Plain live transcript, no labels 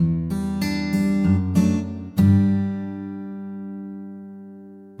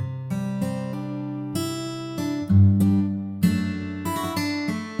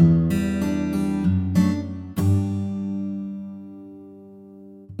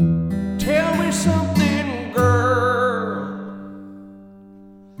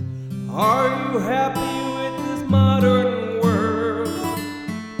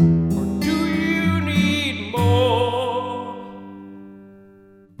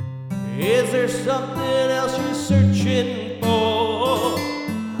Is there something else you're searching for?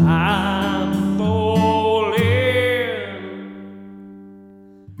 I'm falling.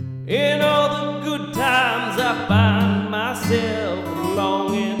 In all the good times I find myself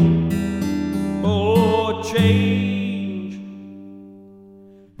longing for change.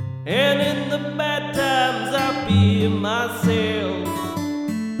 And in the bad times I fear myself.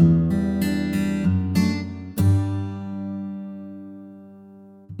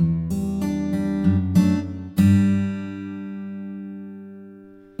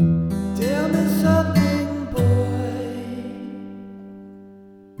 Tell me something, boy.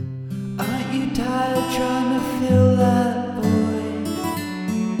 Aren't you tired trying to fill that void?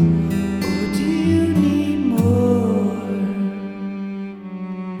 Or do you need more?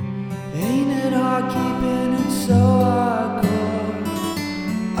 Ain't it hard keeping it so hardcore?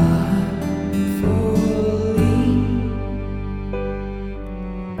 I'm falling.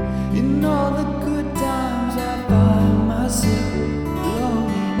 In all the good times I find myself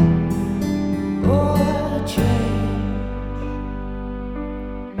longing for change.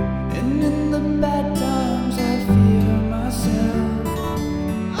 And in the bad times I fear myself.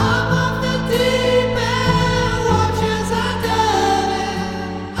 I'm off the deep end, watch as I dive in.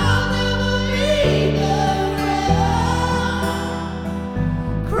 I'll never be around.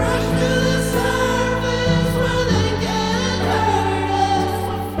 Crash to the surface where they can't hurt us.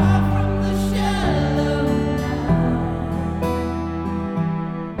 We're far from the shallow now.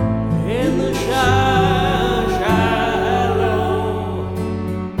 In the shallow,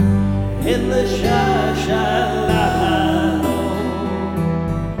 in the shallow,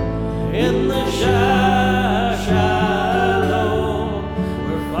 in the shallow,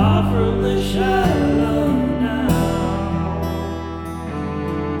 we're far from the shallow now.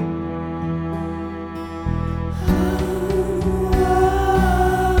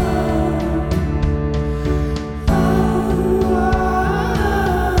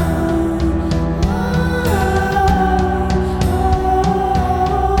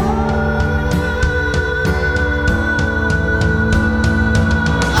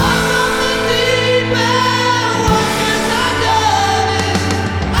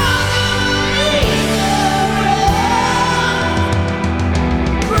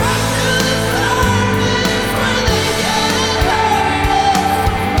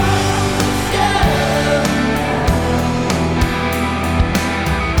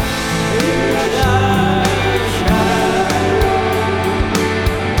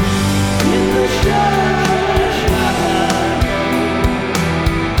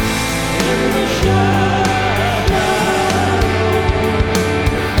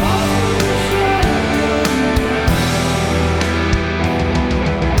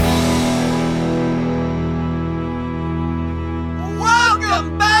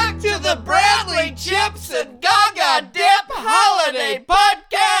 Welcome back to the Bradley Chips and Gaga Dip Holiday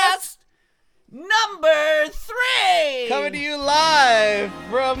Podcast number 3. Coming to you live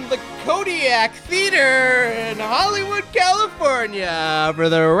from the Kodiak Theater in Hollywood, California for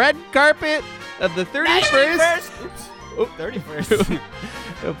the red carpet of the 31st. Oops. Oh, 31st.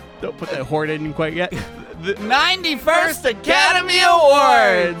 Don't put that horn in quite yet. The 91st Academy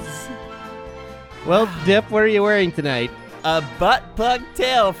Awards. Well, Dip, what are you wearing tonight? A butt plug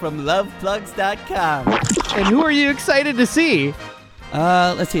tail from loveplugs.com. And who are you excited to see?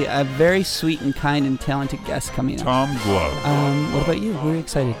 Let's see. A very sweet and kind and talented guest coming up. Tom Glove. What about you? Who are you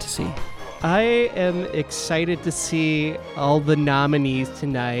excited to see? I am excited to see all the nominees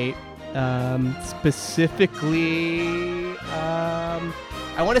tonight. Specifically, I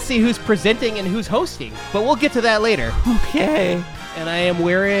want to see who's presenting and who's hosting, but we'll get to that later. Okay. And I am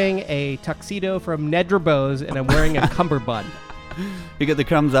wearing a tuxedo from Nedra Bose, and I'm wearing a cummerbund. You get the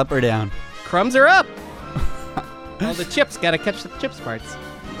crumbs up or down? Crumbs are up. All the chips, gotta catch the chips parts.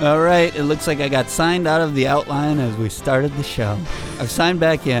 All right. It looks like I got signed out of the outline as we started the show. I've signed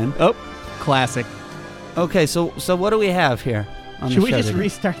back in. Oh, classic. Okay. So what do we have here on Should the we show just today?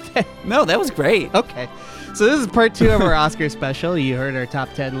 restart that? No, that was great. Okay. So this is part 2 of our Oscar special. You heard our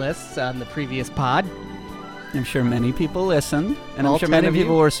top 10 lists on the previous pod. I'm sure many people listened, and All I'm sure 10 many of you?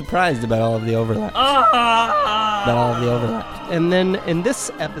 people were surprised about all of the overlaps. About all of the overlaps. And then in this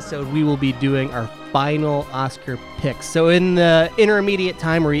episode, we will be doing our final Oscar picks. So in the intermediate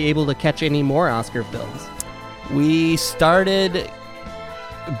time, were you able to catch any more Oscar films? We started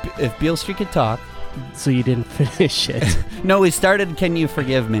If Beale Street Could Talk. So you didn't finish it. No, we started Can You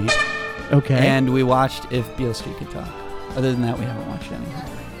Forgive Me? Okay. And we watched If Beale Street Could Talk. Other than that, we haven't watched anything.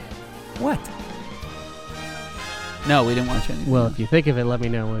 What? No, we didn't watch anything. well, if you think of it, let me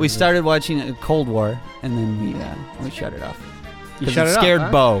know. We started watching Cold War, and then we shut it off. You Because shut it it off, scared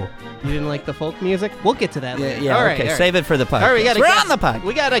huh? Bo. You didn't like the folk music? We'll get to that later. Yeah, All right, okay. all right. Save it for the podcast. All right, we got a We're guest. on the podcast.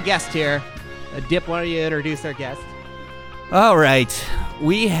 We got a guest here. Dip, why don't you introduce our guest? All right.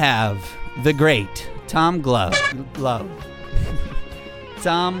 We have the great Tom Love.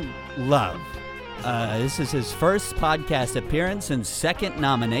 Tom Love. This is his first podcast appearance and second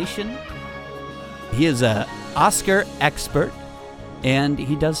nomination. He is a Oscar expert, and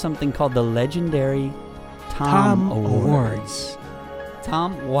he does something called the legendary Tom Awards.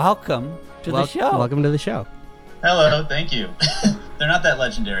 Tom, welcome to the show. Welcome to the show. Hello, thank you. They're not that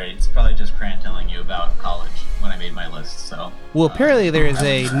legendary. It's probably just Cran telling you about college when I made my list. So, Well, apparently there is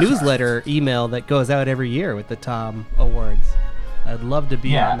a newsletter email that goes out every year with the Tom Awards. I'd love to be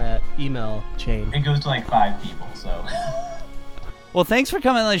Yeah. on that email chain. it goes to like 5 people. So, Well, thanks for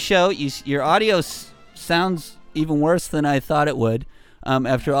coming on the show. Your audio sounds even worse than I thought it would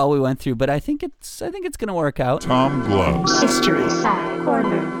after all we went through, but I think it's going to work out. Tom Gloves. History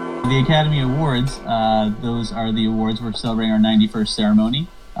Corner. the Academy Awards. Those are the awards we're celebrating our 91st ceremony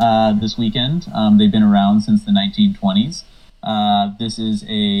this weekend. They've been around since the 1920s. This is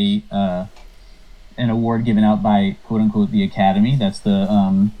an award given out by quote unquote the Academy. That's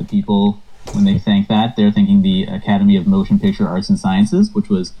the people when they thank that they're thanking the Academy of Motion Picture Arts and Sciences, which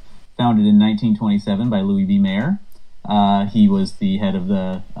was founded in 1927 by Louis B. Mayer. He was the head of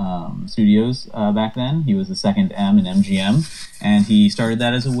the studios back then. He was the second M in MGM, and he started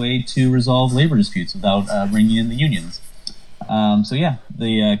that as a way to resolve labor disputes without bringing in the unions. So yeah,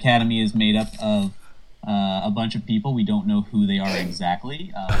 the Academy is made up of a bunch of people. We don't know who they are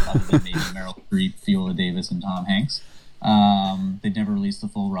exactly, other than maybe Meryl Streep, Viola Davis, and Tom Hanks. They've never released the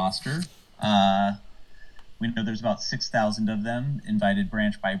full roster. We know there's about 6,000 of them, invited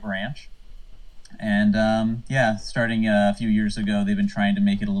branch by branch. And starting a few years ago, they've been trying to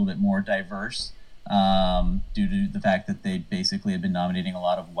make it a little bit more diverse due to the fact that they basically have been nominating a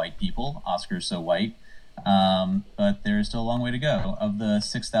lot of white people. Oscar's so white. But there's still a long way to go. Of the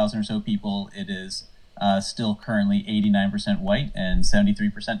 6,000 or so people, it is still currently 89% white and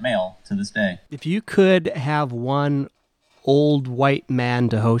 73% male to this day. If you could have one old white man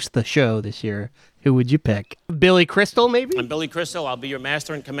to host the show this year, who would you pick? Billy Crystal, maybe? I'm Billy Crystal. I'll be your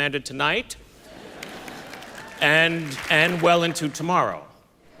master and commander tonight and well into tomorrow.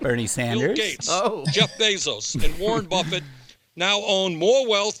 Bernie Bill Sanders. Gates, Oh. Jeff Bezos, and Warren Buffett now own more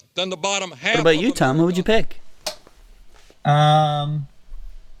wealth than the bottom half. What about you, of Tom? Who would you America. pick?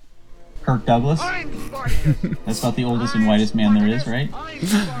 Kirk Douglas. That's about the oldest and whitest man there is, right?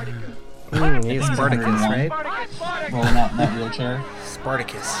 He's Spartacus, right? Rolling out in that wheelchair.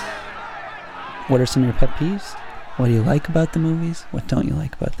 Spartacus. What are some of your pet peeves? What do you like about the movies? What don't you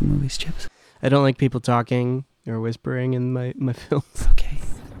like about the movies, Chips? I don't like people talking or whispering in my films. Okay.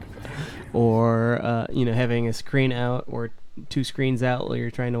 Or, having a screen out or 2 screens out while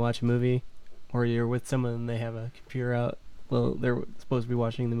you're trying to watch a movie. Or you're with someone and they have a computer out. Well, they're supposed to be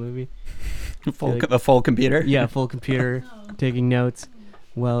watching the movie. A full computer? Yeah, full computer, taking notes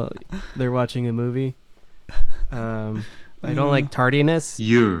while they're watching a movie. I don't like tardiness.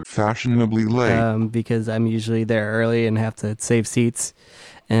 You're fashionably late. Because I'm usually there early and have to save seats.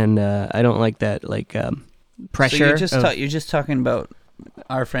 And I don't like that, pressure. So you're just talking about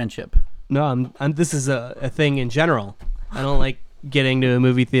our friendship. No, this is a thing in general. I don't like getting to a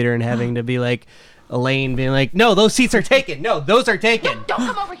movie theater and having to be like Elaine being like, no, those seats are taken. No, those are taken. Don't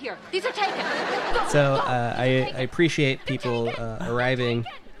come over here. These are taken. So I appreciate people arriving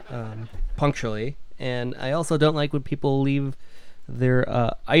punctually. And I also don't like when people leave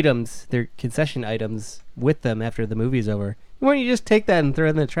their items, their concession items, with them after the movie's over. Why don't you just take that and throw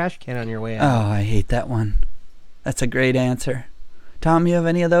it in the trash can on your way out? Oh, I hate that one. That's a great answer. Tom, you have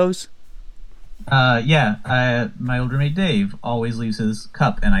any of those? My old roommate Dave always leaves his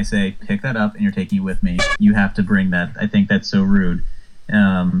cup, and I say, pick that up, and you're taking it with me. You have to bring that. I think that's so rude.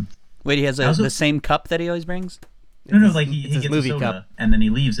 Wait, he has Also- the same cup that he always brings? No, like he his gets a movie soda, cup. and then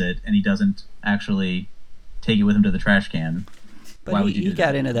he leaves it, and he doesn't actually take it with him to the trash can. But Why would you he do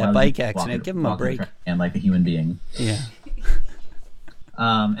got that? into Why that would bike you walk accident. it- Give him a walk to the break. trash can like a human being. Yeah.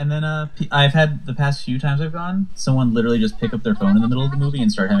 And then I've had the past few times I've gone, someone literally just pick up their phone in the middle of the movie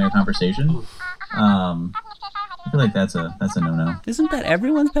and start having a conversation. I feel like that's a no-no. Isn't that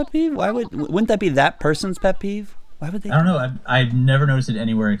everyone's pet peeve? Wouldn't that be that person's pet peeve? Why would they? I don't know. I've never noticed it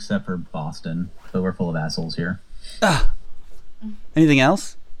anywhere except for Boston, but we're full of assholes here. Anything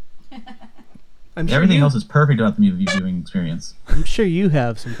else? Everything else is perfect about the movie viewing experience. I'm sure you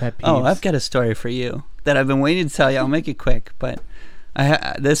have some pet peeves. Oh, I've got a story for you that I've been waiting to tell you. I'll make it quick, but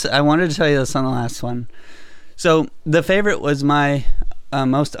I wanted to tell you this on the last one. So the favorite was my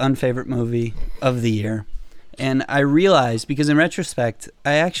most unfavorite movie of the year, And I realized, because in retrospect,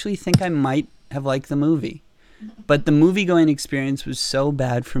 I actually think I might have liked the movie. But the movie-going experience was so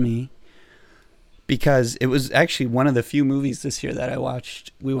bad for me because it was actually one of the few movies this year that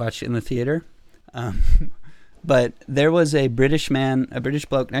we watched in the theater. But there was a British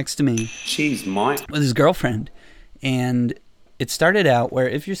bloke next to me. Jeez, Mike. With his girlfriend. And it started out where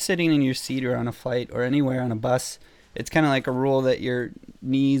if you're sitting in your seat or on a flight or anywhere on a bus, it's kind of like a rule that your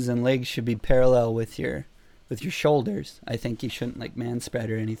knees and legs should be parallel with your shoulders. I think you shouldn't like man spread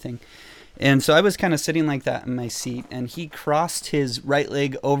or anything. And so I was kind of sitting like that in my seat, and he crossed his right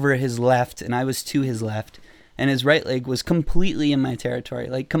leg over his left, and I was to his left. And his right leg was completely in my territory,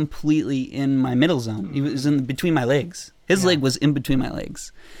 like completely in my middle zone. He was in between my legs. His leg was in between my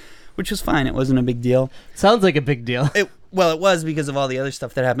legs, which was fine. It wasn't a big deal. Sounds like a big deal. Well, it was because of all the other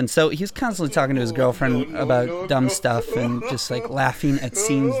stuff that happened. So he was constantly talking to his girlfriend about dumb stuff and just like laughing at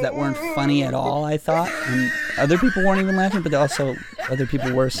scenes that weren't funny at all, I thought. And other people weren't even laughing, but also other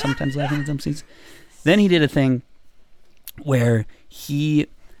people were sometimes laughing at dumb scenes. Then he did a thing where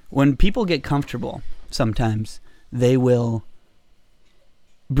when people get comfortable, sometimes they will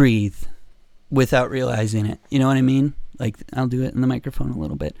breathe without realizing it. You know what I mean? Like, I'll do it in the microphone a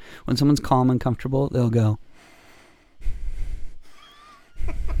little bit. When someone's calm and comfortable, they'll go...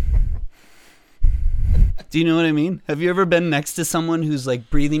 Do you know what I mean? Have you ever been next to someone who's like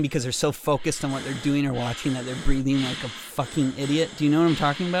breathing because they're so focused on what they're doing or watching that they're breathing like a fucking idiot? Do you know what I'm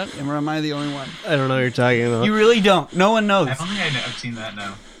talking about? Or am I the only one? I don't know what you're talking about. You really don't. No one knows. I don't think I've seen that,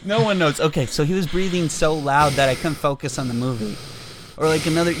 no. No one knows. Okay, so he was breathing so loud that I couldn't focus on the movie. Or like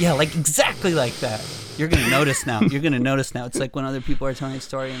like exactly like that. You're going to notice now. It's like when other people are telling a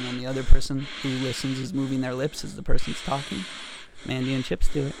story and then the other person who listens is moving their lips as the person's talking. Mandy and Chips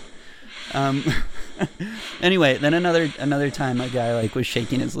do it. Anyway, then another time a guy like was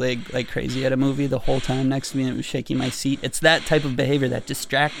shaking his leg like crazy at a movie the whole time next to me, and it was shaking my seat. It's that type of behavior, that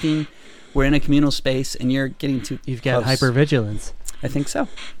distracting. We're in a communal space and you're getting too You've got close. hypervigilance. I think so.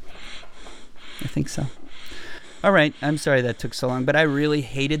 All right, I'm sorry that took so long, but I really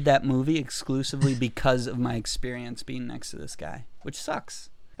hated that movie exclusively because of my experience being next to this guy, which sucks.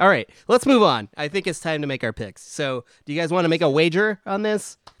 All right, let's move on. I think it's time to make our picks. So, do you guys want to make a wager on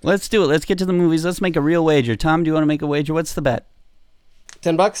this? Let's do it. Let's get to the movies. Let's make a real wager. Tom, do you want to make a wager? What's the bet?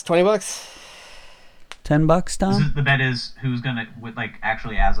 $10, $20? $10, Tom? The bet is who's going to, like,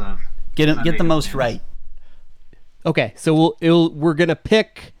 actually as of... Get the most right. Okay, so we're going to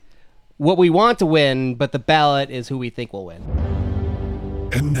pick what we want to win, but the ballot is who we think will win.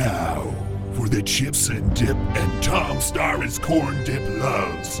 And now, for the Chips and Dip and Tom Starr's Corn Dip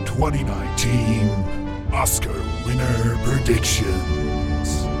Loves 2019 Oscar winner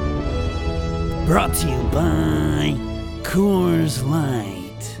predictions. Brought to you by Coors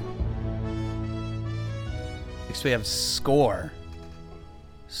Light. Next we have Score.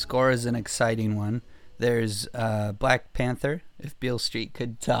 Score is an exciting one. There's Black Panther, If Beale Street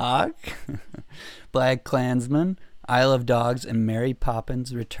Could Talk, Black Klansman, Isle of Dogs, and Mary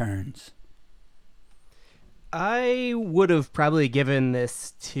Poppins Returns. I would have probably given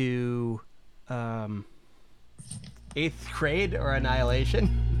this to 8th Grade or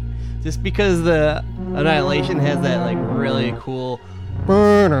Annihilation, just because the Annihilation has that like really cool,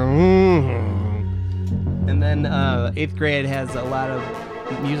 and then 8th Grade has a lot of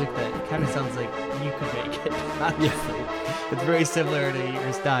music that kind of sounds like you could make it. Honestly, it's very similar to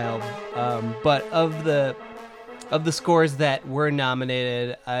your style. But of the scores that were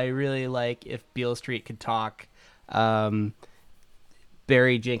nominated, I really like If Beale Street Could Talk.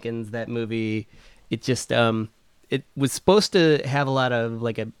 Barry Jenkins, that movie. It just it was supposed to have a lot of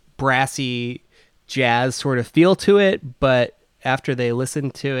like a brassy jazz sort of feel to it, but after they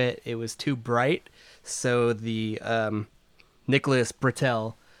listened to it, it was too bright. So the Nicholas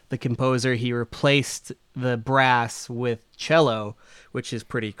Britell, the composer, he replaced the brass with cello, which is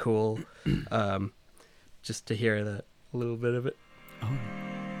pretty cool. Just to hear that a little bit of it. Oh.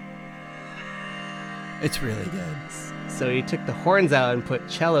 It's really good. So he took the horns out and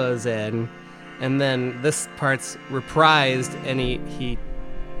put cellos in, and then this part's reprised, and he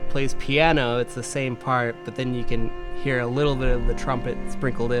plays piano. It's the same part, but then you can hear a little bit of the trumpet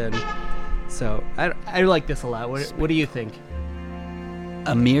sprinkled in. So I like this a lot. What do you think?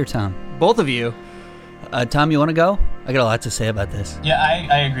 Me or Tom? Both of you. Tom, you want to go? I got a lot to say about this. Yeah,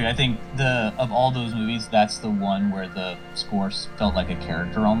 I agree. I think of all those movies, that's the one where the score felt like a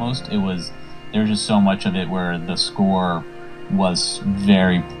character almost. There was just so much of it where the score was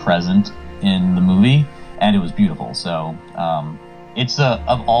very present in the movie, and it was beautiful. So it's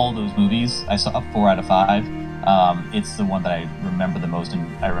of all those movies, I saw 4 out of 5. It's the one that I remember the most,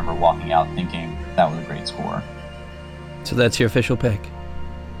 and I remember walking out thinking, that was a great score. So that's your official pick.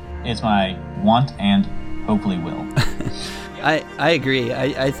 It's my want and hopefully will. I agree.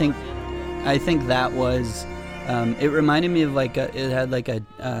 I think that was. It reminded me of it had like a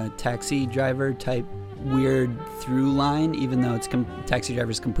Taxi Driver type weird through line, even though Taxi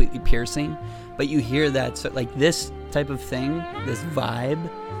Driver is completely piercing. But you hear that, so like this type of thing, this vibe,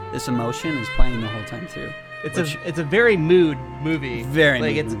 this emotion is playing the whole time through. It's a very mood movie. Very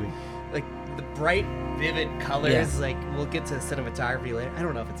like mood it's movie. like the bright, vivid colors. Yeah. Like we'll get to cinematography later. I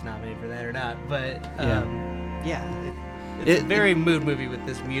don't know if it's nominated for that or not, but it's a very mood movie with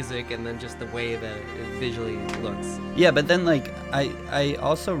this music and then just the way that it visually looks. Yeah, but then I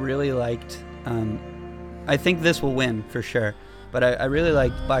also really liked. I think this will win for sure. But I really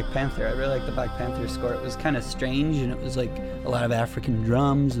liked Black Panther. I really liked the Black Panther score. It was kind of strange, and it was like a lot of African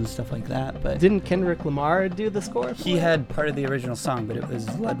drums and stuff like that. But didn't Kendrick Lamar do the score? He had part of the original song, but it was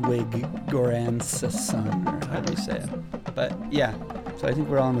Ludwig Göransson, or how do you say it? But yeah, so I think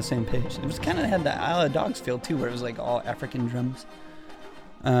we're all on the same page. It was kind of had the Isle of Dogs feel too, where it was like all African drums.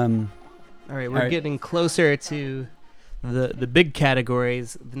 All right, we're getting closer to the big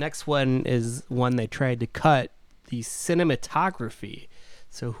categories. The next one is one they tried to cut. The cinematography.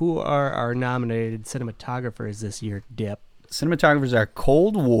 So who are our nominated cinematographers this year, Dip? Cinematographers are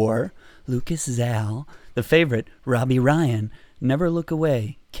Cold War, Lucas Zal, The Favorite, Robbie Ryan, Never Look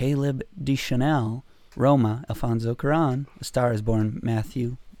Away, Caleb Deschanel, Roma, Alfonso Cuarón, A Star Is Born,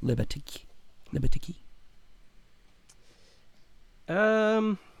 Matthew Libatique.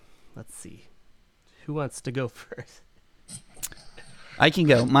 Let's see. Who wants to go first? I can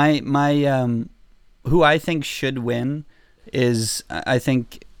go. My who I think should win is, I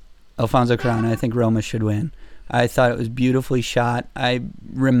think, Alfonso Cuarón. I think Roma should win. I thought it was beautifully shot. I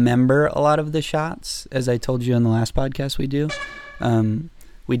remember a lot of the shots, as I told you in the last podcast we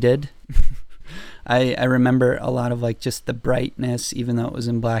did. I remember a lot of like just the brightness, even though it was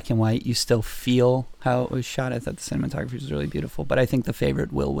in black and white, you still feel how it was shot. I thought the cinematography was really beautiful, but I think The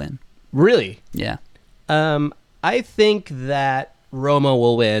Favorite will win. Really? Yeah. I think that Roma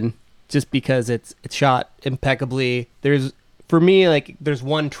will win. Just because it's shot impeccably. There's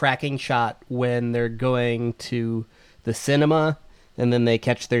one tracking shot when they're going to the cinema and then they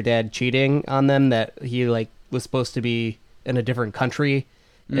catch their dad cheating on them, that he was supposed to be in a different country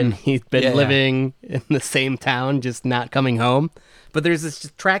and he's been living in the same town, just not coming home. But there's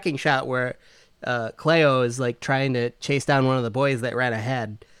this tracking shot where Cleo is trying to chase down one of the boys that ran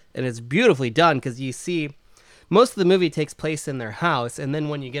ahead, and it's beautifully done because you see most of the movie takes place in their house, and then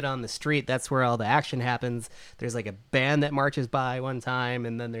when you get on the street, that's where all the action happens. There's a band that marches by one time,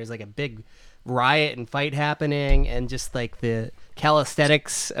 and then there's a big riot and fight happening, and just the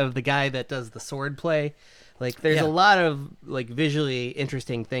calisthenics of the guy that does the sword play. There's a lot of visually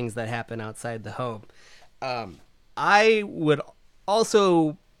interesting things that happen outside the home. I would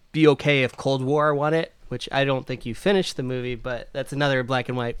also be okay if Cold War won it, which I don't think you finished the movie, but that's another black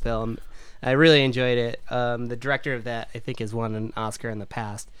and white film. I really enjoyed it. The director of that, I think, has won an Oscar in the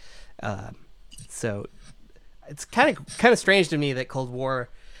past. So it's kind of strange to me that Cold War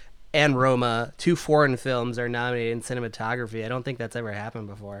and Roma, two foreign films, are nominated in cinematography. I don't think that's ever happened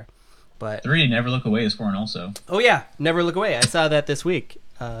before. But 3, Never Look Away is foreign also. Oh yeah, Never Look Away. I saw that this week.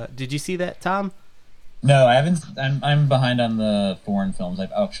 Did you see that, Tom? No, I haven't. I'm behind on the foreign films.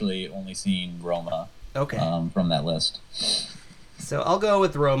 I've actually only seen Roma. Okay. From that list. So I'll go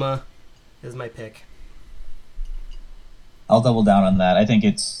with Roma as my pick. I'll double down on that. I think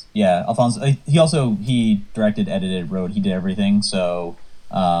it's Alfonso. He directed, edited, wrote. He did everything. So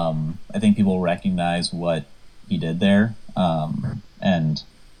I think people recognize what he did there. And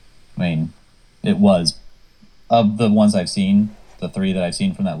I mean, it was, of the ones I've seen, the 3 that I've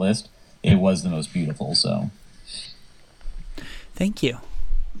seen from that list, it was the most beautiful. So thank you.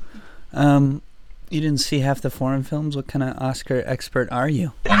 You didn't see half the foreign films. What kind of Oscar expert are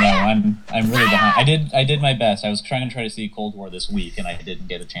you? I know, I'm really behind. I did my best. I was trying to see Cold War this week, and I didn't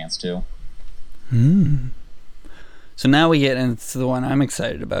get a chance to. So now we get into the one I'm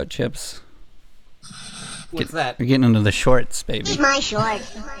excited about, Chips. What's that? We're getting into the shorts, baby. My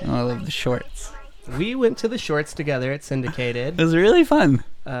shorts. Oh, I love the shorts. We went to the shorts together at Syndicated. It was really fun.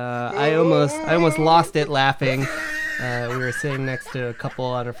 I almost lost it laughing. We were sitting next to a couple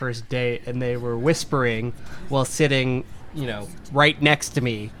on a first date, and they were whispering while sitting, right next to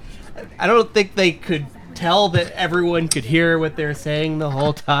me. I don't think they could tell that everyone could hear what they're saying the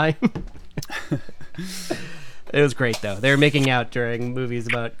whole time. It was great, though. They were making out during movies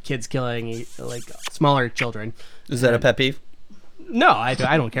about kids killing, smaller children. Is that a pet peeve? No, I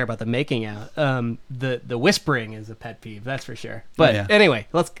don't care about the making out. The whispering is a pet peeve, that's for sure. But anyway,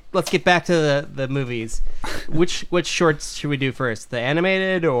 let's get back to the movies. Which shorts should we do first? The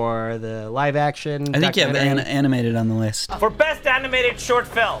animated or the live action? I think you have documentary? animated on the list. For best animated short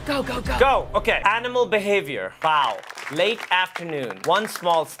film. Go. Go. Okay. Animal Behavior. Wow. Late Afternoon. One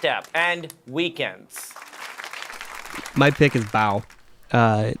Small Step. And Weekends. My pick is Bao.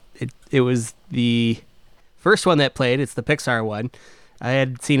 It was the first one that played. It's the Pixar one. I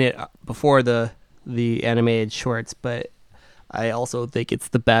had seen it before the animated shorts, but I also think it's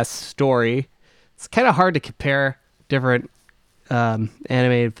the best story. It's kind of hard to compare different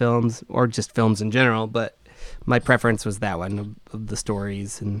animated films or just films in general, but my preference was that one of the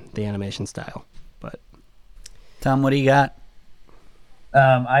stories and the animation style. But Tom, what do you got?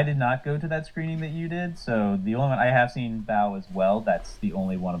 I did not go to that screening that you did, so the only one I have seen Bao as well. That's the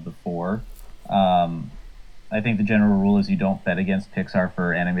only one of the four. I think the general rule is you don't bet against Pixar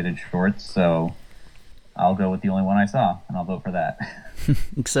for animated shorts, so I'll go with the only one I saw, and I'll vote for that.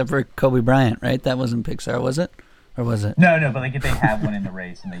 Except for Kobe Bryant, right? That wasn't Pixar, was it? Or was it? No, but like if they have one in the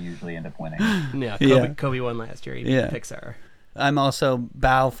race, and they usually end up winning. Yeah, Kobe won last year. He beat Pixar. I'm also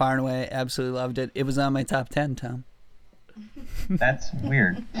Bao, far and away. Absolutely loved it. It was on my top 10, Tom. That's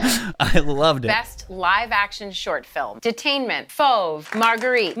weird. I loved it. Best live action short film. Detainment, Fauve,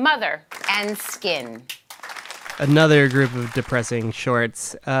 Marguerite, Mother, and Skin. Another group of depressing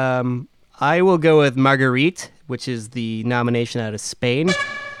shorts. I will go with Marguerite, which is the nomination out of Spain,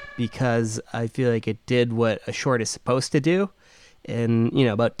 because I feel like it did what a short is supposed to do. In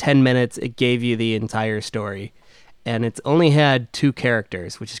about 10 minutes, it gave you the entire story. And it's only had 2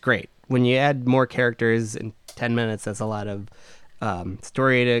 characters, which is great. When you add more characters in 10 minutes, that's a lot of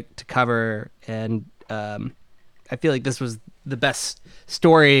story to cover. And I feel like this was the best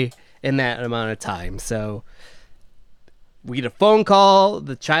story in that amount of time. So we get a phone call,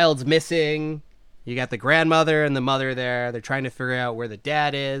 the child's missing, you got the grandmother and the mother there, they're trying to figure out where the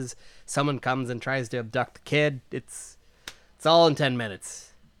dad is, someone comes and tries to abduct the kid. It's all in 10 minutes.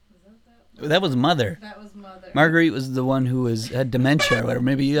 That was Mother. Marguerite was the one who had dementia or whatever.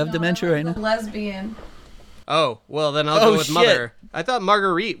 Maybe you have dementia right now? Lesbian. Oh, well then I'll go with Mother. I thought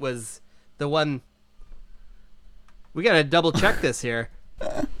Marguerite was the one. We gotta double check this here.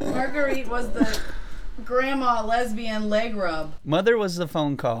 Marguerite was the grandma lesbian leg rub. Mother was the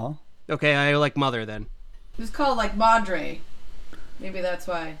phone call. Okay, I like Mother then. It was called like Madre. Maybe that's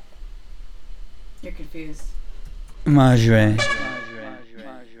why you're confused. Madre.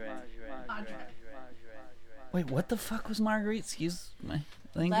 Wait, what the fuck was Marguerite? Excuse my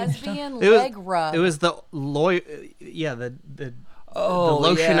language. Lesbian leg rub. It was the lawyer. Yeah, the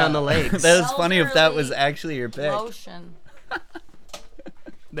lotion on the legs. That was funny if that was actually your pick. Lotion.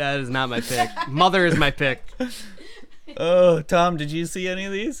 That is not my pick. Mother is my pick. Oh, Tom, did you see any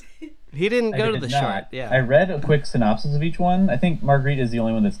of these? He didn't go to the not. short. Yeah, I read a quick synopsis of each one. I think Marguerite is the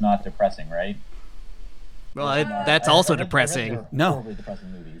only one that's not depressing, right? Well, that's also depressing. No, depressing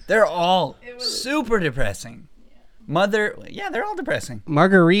movies. they're all super depressing. Mother, they're all depressing.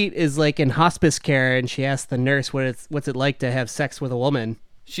 Marguerite is like in hospice care, and she asks the nurse what's it like to have sex with a woman.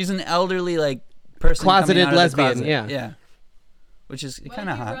 She's an elderly person, closeted coming out of the lesbian. closet. Yeah, which is Why kind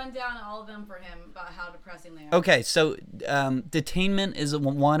of don't you hot. run down all of them for him about how depressing they are? Okay, so Detainment is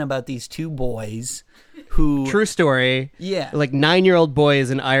one about these 2 boys who... True story. Yeah. Like 9-year-old boys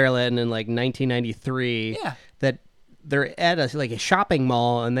in Ireland in like 1993. Yeah. That they're at a shopping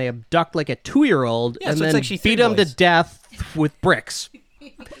mall and they abduct like a 2-year-old and so it's then actually 3 beat him to boys. death with bricks.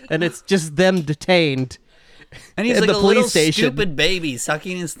 And it's just them detained. And he's at like the a police little station. stupid baby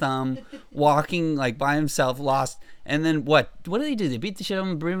sucking his thumb, walking like by himself, lost. And then what? What do? They beat the shit out of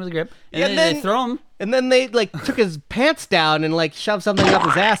him, bring him with a grip, and then they throw him. And then they took his pants down and shoved something up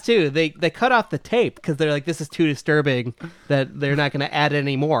his ass too. They cut off the tape because they're like, this is too disturbing that they're not going to add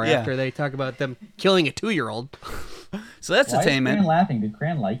any more after they talk about them killing a 2-year-old. So that's Detainment. Why is Cran laughing? Did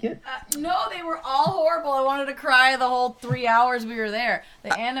Cran like it? No, they were all horrible. I wanted to cry the whole 3 hours we were there.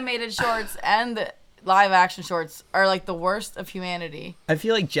 The animated shorts and the live action shorts are like the worst of humanity. I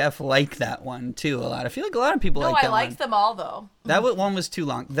feel like Jeff liked that one too a lot. I feel like a lot of people No, like I that liked one. them all though. That one was too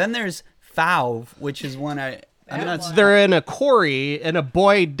long. Then there's Fauve, which is one I'm not. They're in a quarry and a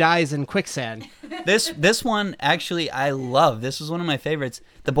boy dies in quicksand. This one actually I love. This was one of my favorites.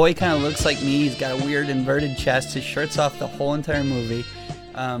 The boy kind of looks like me. He's got a weird inverted chest. His shirt's off the whole entire movie.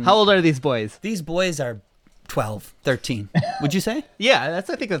 How old are these boys? These boys are 12, 13. Would you say? Yeah, I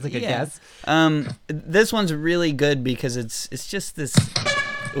think that's a good guess. This one's really good because it's just this.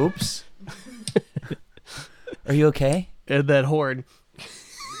 Oops. Are you okay? And that horn.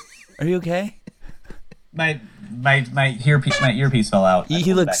 Are you okay? My earpiece fell out.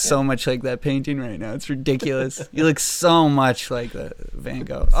 He looks so much like that painting right now. It's ridiculous. He looks so much like the Van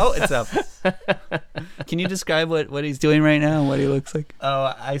Gogh. Oh, it's up. Can you describe what he's doing right now and what he looks like?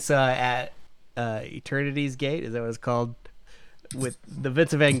 Oh, I saw at Eternity's Gate, is that what it's called? With the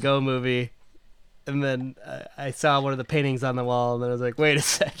Vincent Van Gogh movie. And then I saw one of the paintings on the wall, and then I was like, wait a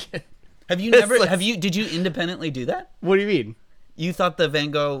second. Did you independently do that? What do you mean? You thought the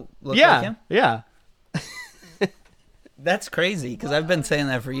Van Gogh looked like him? Yeah. That's crazy, because I've been saying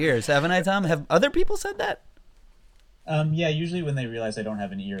that for years. Haven't I, Tom? Have other people said that? Yeah, usually when they realize I don't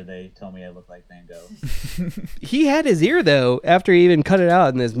have an ear, they tell me I look like Van Gogh. He had his ear, though, after he even cut it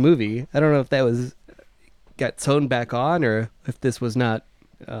out in this movie. I don't know if that got sewn back on or if this was not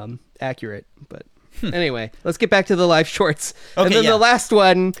accurate. But anyway, let's get back to the live shorts. Okay, and then the last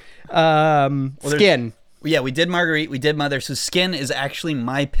one, Skin. Yeah, we did Marguerite, we did Mother, so Skin is actually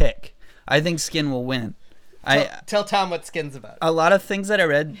my pick. I think Skin will win. Tell Tom what Skin's about. A lot of things that I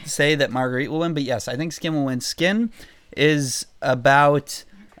read say that Marguerite will win, but yes, I think Skin will win. Skin is about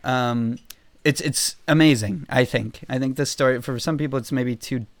it's amazing, I think. I think this story, for some people it's maybe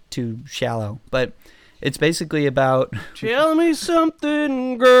too shallow, but it's basically about Tell me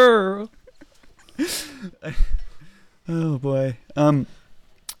something, girl. Oh boy.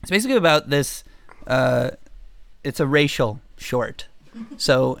 It's basically about this it's a racial short.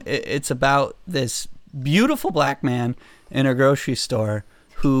 So it's about this beautiful black man in a grocery store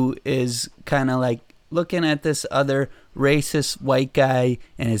who is kind of like looking at this other racist white guy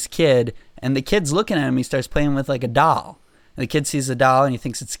and his kid, and the kid's looking at him. He starts playing with like a doll, and the kid sees the doll and he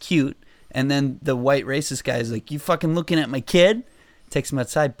thinks it's cute, and then the white racist guy is like, you fucking looking at my kid? Takes him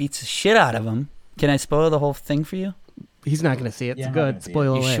outside, beats the shit out of him. Can I spoil the whole thing for you? He's not gonna see it. Yeah, It's I'm not good. gonna see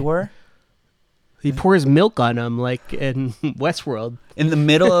Spoil You away. sure? He pours milk on him like in Westworld. In the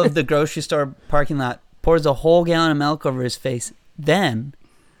middle of the grocery store parking lot, pours a whole gallon of milk over his face. Then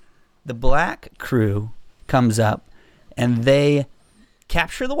the black crew comes up and they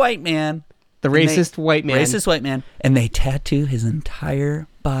capture the white man. The racist white man. Racist white man. And they tattoo his entire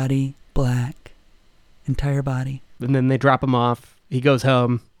body black. Entire body. And then they drop him off. He goes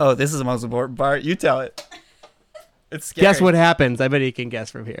home. Oh, this is the most important part. You tell it. It's scary. Guess what happens? I bet he can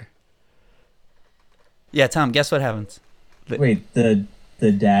guess from here. Yeah, Tom, guess what happens? Wait, the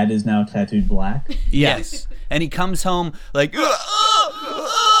dad is now tattooed black? Yes. And he comes home like to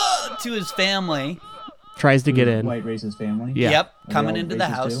his family. Tries to get in. White racist family? Yeah. Yep, Are they coming all into the racist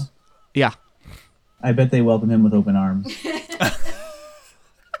house. too? Yeah. I bet they welcome him with open arms. That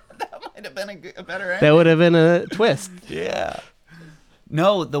might have been a better That would have been a twist. Yeah.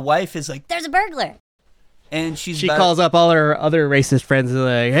 No, the wife is like, There's a burglar. and she calls up all her other racist friends and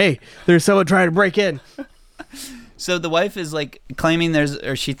like, hey, there's someone trying to break in. So the wife is like claiming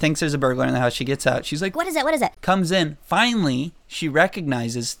she thinks there's a burglar in the house. She gets out. She's like, What is it? What is it? comes in. Finally, she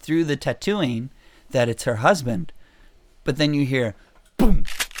recognizes through the tattooing that it's her husband. But then you hear, boom.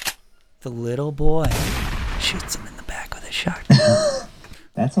 The little boy shoots him in the back with a shotgun.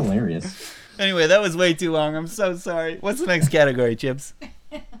 That's hilarious. Anyway, that was way too long. I'm so sorry. What's the next category, Chips?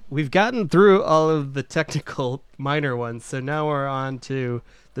 We've gotten through all of the technical minor ones, so now we're on to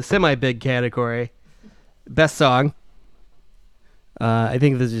the semi-big category. Best song. I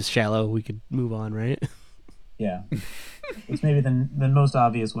think this is shallow. We could move on, right? Yeah. It's maybe the most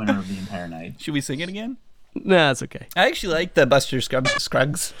obvious winner of the entire night. Should we sing it again? No, it's okay. I actually like the Buster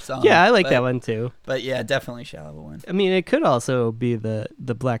Scruggs song. Yeah, I like that one too. But yeah, definitely shallow one. I mean, it could also be the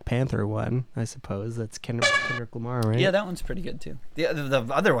Black Panther one, I suppose. That's Kendrick Lamar, right? Yeah, that one's pretty good too. The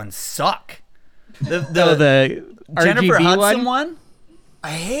other ones suck. The RGB Jennifer Hudson one? one,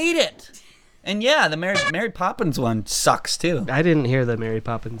 I hate it. And yeah, the Mary Poppins one sucks too. I didn't hear the Mary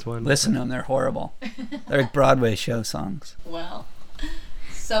Poppins one. Listen to them, they're horrible. They're like Broadway show songs. Well,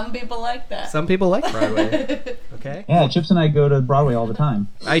 some people like that. Some people like Broadway. Okay. Yeah, Chips and I go to Broadway all the time.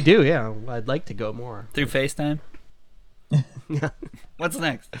 I do, yeah. I'd like to go more. Through FaceTime? What's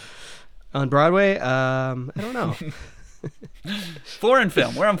next? On Broadway? I don't know. Foreign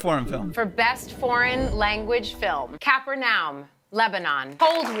film. We're on foreign film. For Best Foreign Language Film, Capernaum, Lebanon,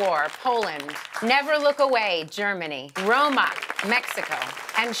 Cold War, Poland, Never Look Away, Germany, Roma, Mexico,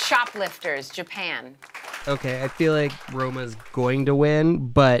 and Shoplifters, Japan. Okay, I feel like Roma's going to win,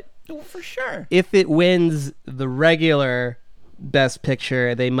 but for sure, if it wins the regular Best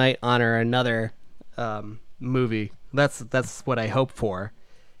Picture, they might honor another movie. That's what I hope for.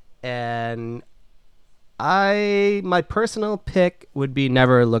 And my personal pick would be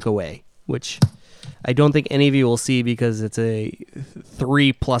Never Look Away, which I don't think any of you will see because it's a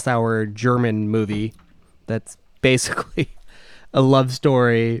 3+ hour German movie that's basically a love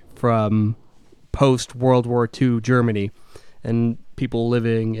story from post World War II Germany, and people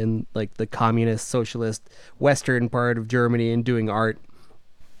living in like the communist, socialist, western part of Germany and doing art.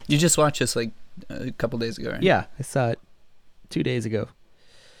 You just watched this like a couple days ago, right? Yeah, I saw it 2 days ago,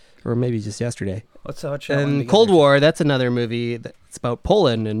 or maybe just yesterday. Let's watch that one And together. Cold War, that's another movie that's about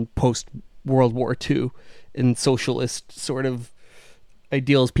Poland and post World War II and socialist sort of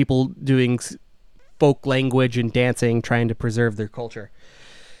ideals, people doing folk language and dancing, trying to preserve their culture.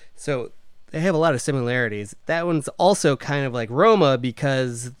 So they have a lot of similarities. That one's also kind of like Roma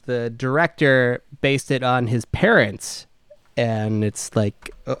because the director based it on his parents, and it's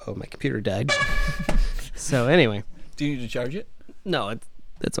like, uh-oh, my computer died. So anyway. Do you need to charge it? No,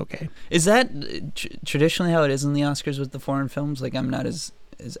 it's okay. Is that traditionally how it is in the Oscars with the foreign films? Like, I'm not as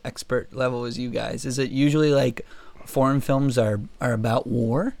expert level as you guys. Is it usually like foreign films are about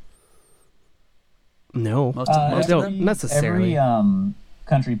war? No, most of don't them? necessarily. Every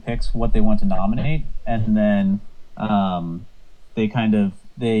country picks what they want to nominate, and then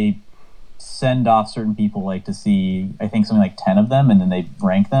they send off certain people like to see, I think, something like 10 of them, and then they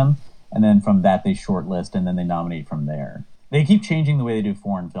rank them, and then from that they shortlist, and then they nominate from there. They keep changing the way they do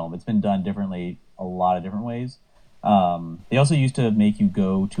foreign film. It's been done differently a lot of different ways. They also used to make you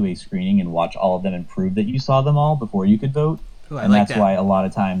go to a screening and watch all of them and prove that you saw them all before you could vote. Ooh, I and like that's that. why a lot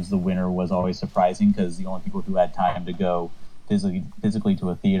of times the winner was always surprising, because the only people who had time to go physically to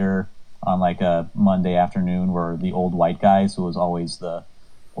a theater on like a Monday afternoon were the old white guys, who was always the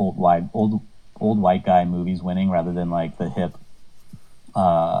old white guy movies winning rather than like the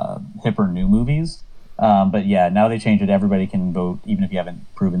hipper new movies. But yeah, now they changed it. Everybody can vote, even if you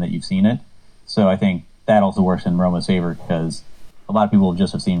haven't proven that you've seen it. So I think that also works in Roma's favor, because a lot of people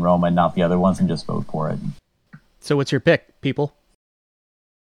just have seen Roma and not the other ones and just vote for it. So what's your pick, people?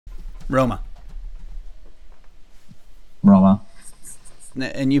 Roma.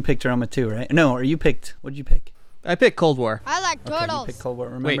 And you picked Roma too, right? No, or you picked, what did you pick? I picked Cold War. I like Okay, you turtles. picked Cold War.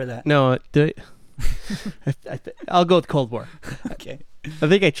 Remember Wait, that. No, did I? I'll go with Cold War. Okay. I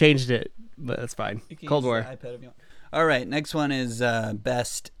think I changed it, but that's fine. You can Cold use War. the iPad if you want. All right, next one is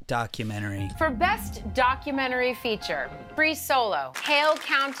Best Documentary. For Best Documentary Feature, Free Solo, Hale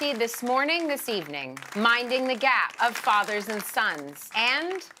County This Morning, This Evening, Minding the Gap of Fathers and Sons,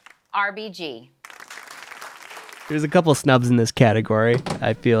 and RBG. There's a couple snubs in this category.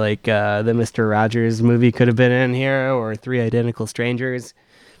 I feel like the Mr. Rogers movie could have been in here, or Three Identical Strangers.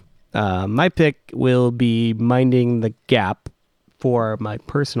 My pick will be Minding the Gap for my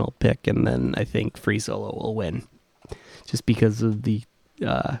personal pick, and then I think Free Solo will win, just because of the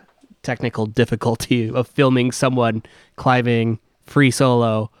technical difficulty of filming someone climbing Free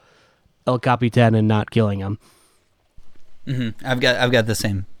Solo El Capitan and not killing him. Mm-hmm. I've got the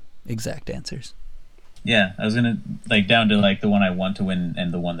same exact answers. Yeah, I was gonna down to the one I want to win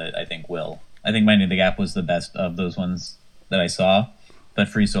and the one that I think will. I think Minding the Gap was the best of those ones that I saw, but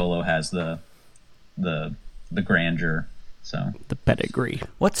Free Solo has the grandeur. So the pedigree.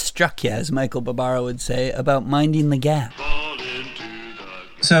 What struck you, as Michael Barbaro would say, about Minding the Gap?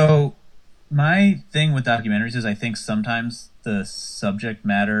 So my thing with documentaries is I think sometimes the subject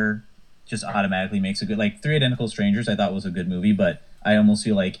matter just automatically makes a good, like Three Identical Strangers I thought was a good movie, but I almost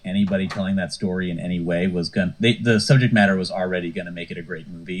feel like anybody telling that story in any way was the subject matter was already going to make it a great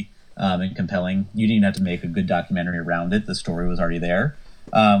movie and compelling. You didn't have to make a good documentary around it. The story was already there.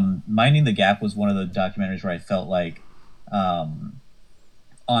 Minding the Gap was one of the documentaries where I felt like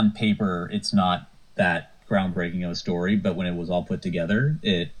on paper it's not that groundbreaking of a story, but when it was all put together,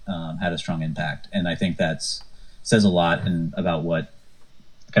 it had a strong impact. And I think that says a lot about what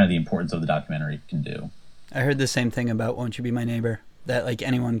kind of the importance of the documentary can do. I heard the same thing about Won't You Be My Neighbor, that like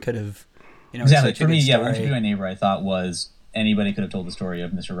anyone could have, exactly. such a For me, good yeah, story. Won't You Be My Neighbor I thought was anybody could have told the story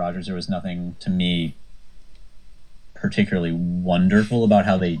of Mr. Rogers. There was nothing to me particularly wonderful about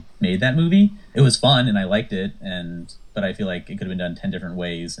how they made that movie. It was fun and I liked it, but I feel like it could have been done 10 different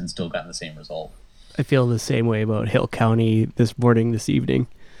ways and still gotten the same result. I feel the same way about Hill County This Morning, This Evening.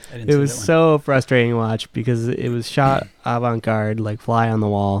 I didn't It see was that one. so frustrating to watch because it was shot avant-garde, like fly on the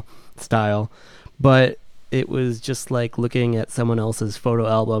wall style, but it was just like looking at someone else's photo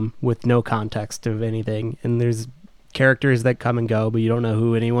album with no context of anything. And there's characters that come and go, but you don't know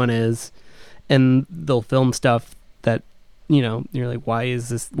who anyone is. And they'll film stuff that, you're like, why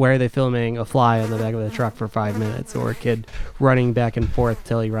are they filming a fly on the back of the truck for 5 minutes, or a kid running back and forth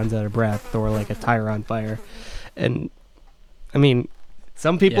till he runs out of breath, or like a tire on fire? And I mean,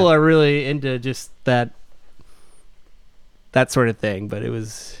 some people are really into just that sort of thing, but it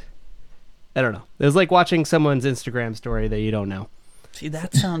was, I don't know. It was like watching someone's Instagram story that you don't know. See,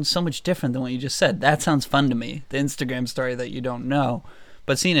 that sounds so much different than what you just said. That sounds fun to me, the Instagram story that you don't know.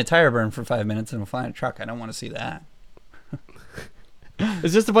 But seeing a tire burn for 5 minutes in a flying truck, I don't want to see that.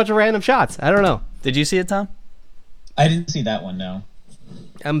 It's just a bunch of random shots. I don't know. Did you see it, Tom? I didn't see that one, no.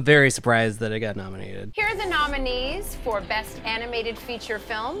 I'm very surprised that it got nominated. Here are the nominees for Best Animated Feature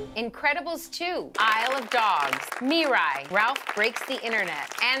Film: Incredibles 2, Isle of Dogs, Mirai, Ralph Breaks the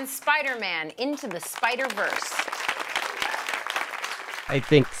Internet, and Spider-Man Into the Spider-Verse. I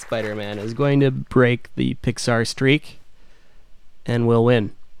think Spider-Man is going to break the Pixar streak and will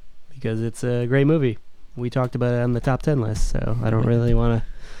win because it's a great movie. We talked about it on the top 10 list, so I don't really want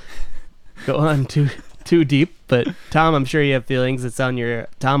to go on too deep. But Tom, I'm sure you have feelings. It's on your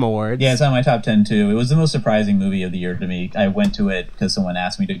Tom Awards. Yeah, it's on my top 10 too. It was the most surprising movie of the year to me. I went to it because someone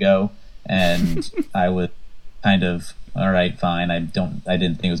asked me to go, and I was kind of, all right, fine. I didn't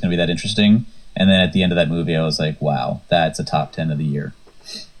think it was going to be that interesting. And then at the end of that movie, I was like, wow, that's a top 10 of the year.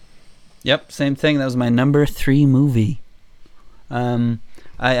 Yep, same thing. That was my number 3 movie.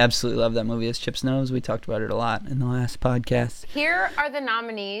 I absolutely love that movie, as Chips knows. We talked about it a lot in the last podcast. Here are the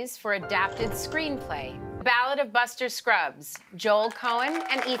nominees for Adapted Screenplay: Ballad of Buster Scruggs, Joel Cohen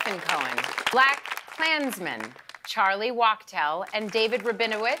and Ethan Cohen; Black Klansman, Charlie Wachtel and David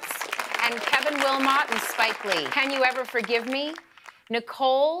Rabinowitz, and Kevin Wilmot and Spike Lee; Can You Ever Forgive Me,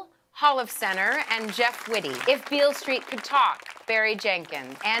 Nicole Holofcener and Jeff Whitty; If Beale Street Could Talk, Barry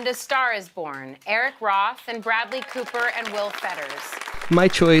Jenkins; And A Star Is Born, Eric Roth and Bradley Cooper and Will Fetters. My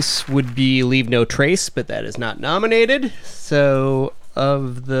choice would be Leave No Trace, but that is not nominated. So,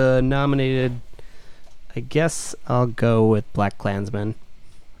 of the nominated, I guess I'll go with Black Klansman.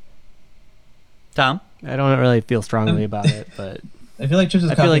 Tom? I don't really feel strongly about it, but I feel like Chips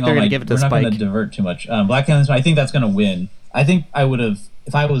is I feel like they're going to give it to We're not Spike. going to divert too much. Black Klansman, I think that's going to win. I think I would have,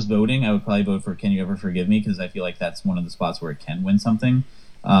 if I was voting, I would probably vote for Can You Ever Forgive Me, because I feel like that's one of the spots where it can win something.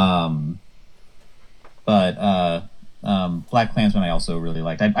 Black Klansman I also really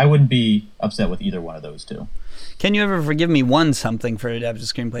liked. I wouldn't be upset with either one of those two. Can You Ever Forgive Me won something for Adapted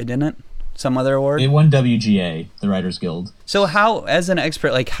Screenplay, didn't it? Some other award? It won WGA, the Writers Guild. So how, as an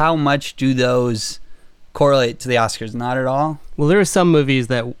expert, like how much do those correlate to the Oscars? Not at all? Well, there are some movies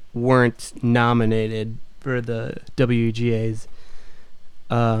that weren't nominated for the WGAs.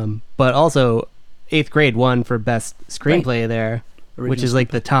 But also, 8th Grade won for Best Screenplay there, which is like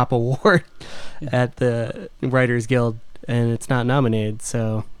the top award at the Writers Guild, and it's not nominated.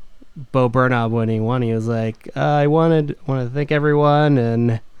 So, Bo Burnham, when he won, he was like, I want to thank everyone,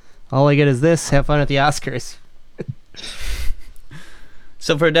 and all I get is this. Have fun at the Oscars.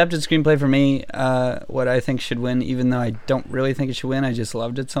 So for Adapted Screenplay, for me, what I think should win, even though I don't really think it should win, I just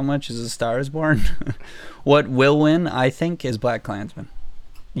loved it so much, is A Star Is Born. What will win, I think, is Black Klansman.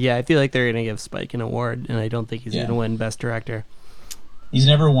 Yeah, I feel like they're going to give Spike an award, and I don't think he's going to win Best Director. He's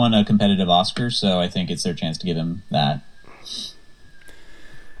never won a competitive Oscar, so I think it's their chance to give him that.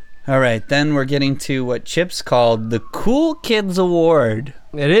 All right, then we're getting to what Chips called the Cool Kids Award.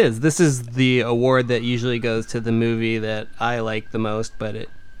 It is. This is the award that usually goes to the movie that I like the most, but it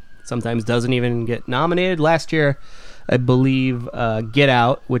sometimes doesn't even get nominated. Last year, I believe Get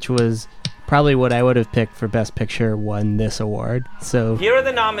Out, which was probably what I would have picked for Best Picture, won this award. So Here are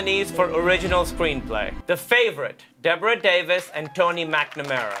the nominees for Original Screenplay: The Favorite, Deborah Davis and Tony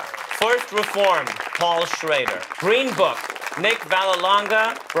McNamara; First Reformed, Paul Schrader; Green Book, Nick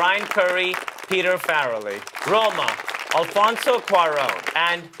Vallelonga, Brian Curry, Peter Farrelly; Roma, Alfonso Cuarón;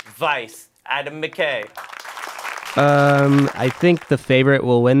 and Vice, Adam McKay. I think The Favorite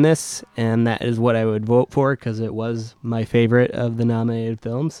will win this, and that is what I would vote for because it was my favorite of the nominated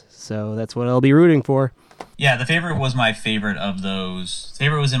films. So that's what I'll be rooting for. Yeah, The Favorite was my favorite of those.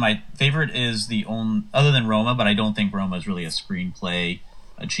 Favorite is the only, other than Roma, but I don't think Roma is really a screenplay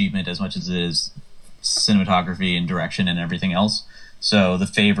achievement as much as it is cinematography and direction and everything else. So The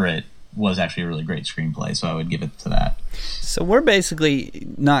Favorite was actually a really great screenplay, so I would give it to that. So we're basically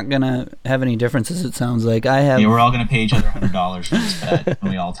not going to have any differences, it sounds like. We're all going to pay each other $100 for this bet,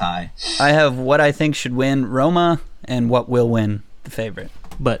 and we all tie. I have what I think should win, Roma, and what will win, The Favorite.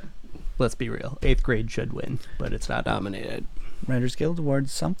 But let's be real. 8th Grade should win, but it's not nominated. Writers Guild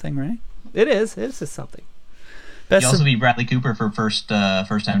Awards something, right? It is. It's just something. You also beat Bradley Cooper for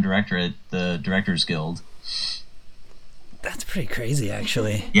first-time director at the Directors Guild. That's pretty crazy,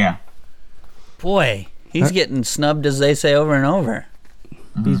 actually. Yeah. Boy, he's getting snubbed, as they say, over and over.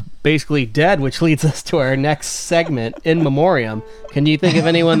 He's basically dead, which leads us to our next segment, In Memoriam. Can you think of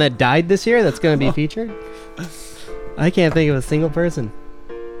anyone that died this year that's going to be featured? I can't think of a single person.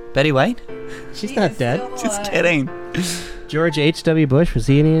 Betty White? She's not dead. Just kidding. George H.W. Bush, was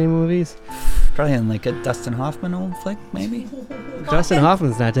he in any movies? Probably in like a Dustin Hoffman old flick, maybe? Dustin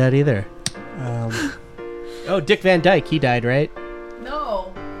Hoffman's not dead either. Dick Van Dyke, he died, right? No.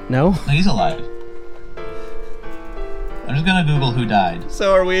 No? No, he's alive. I'm just gonna Google who died.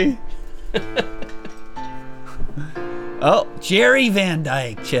 So are we. Oh, Jerry Van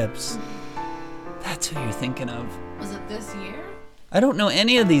Dyke, Chips. That's who you're thinking of. Was it this year? I don't know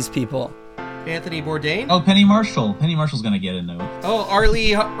any of these people. Anthony Bourdain? Oh, Penny Marshall. Penny Marshall's gonna get in though. Oh,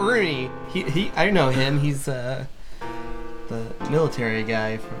 Arlie Ernie. He I know him. He's the military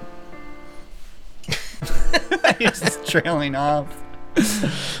guy from. He's just trailing off.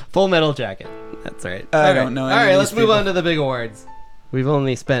 Full Metal Jacket. That's right. I don't know All any right, of let's these move people. on to the big awards. We've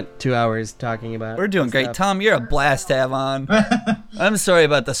only spent 2 hours talking about. We're doing great. stuff. Tom, you're a blast to have on. I'm sorry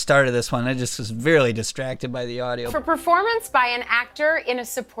about the start of this one. I just was very distracted by the audio. For performance by an actor in a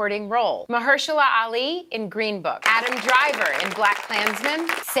supporting role. Mahershala Ali in Green Book. Adam Driver in Black Klansman.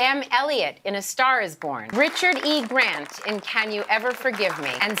 Sam Elliott in A Star is Born. Richard E. Grant in Can You Ever Forgive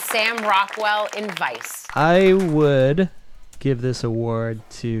Me? And Sam Rockwell in Vice. I would give this award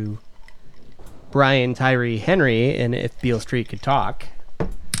to Brian Tyree Henry in If Beale Street Could Talk,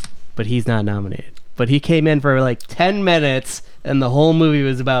 but he's not nominated. But he came in for like 10 minutes, and the whole movie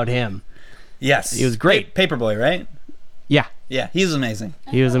was about him. Yes. He was great. Paperboy, right? Yeah. Yeah, he was amazing.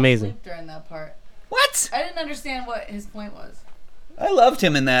 He was amazing. During that part. What? I didn't understand what his point was. I loved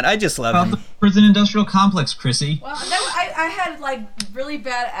him in that. I just loved him. The prison industrial complex, Chrissy. Well, I had like really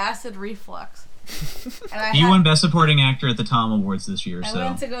bad acid reflux. And He won Best Supporting Actor at the Tom Awards this year, I so.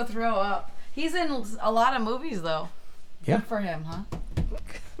 went to go throw up. He's in a lot of movies though. Yeah. Good for him, huh?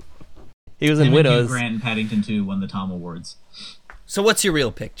 He was in Him and Hugh Widows. Grant and Paddington 2 won the Tom Awards. So what's your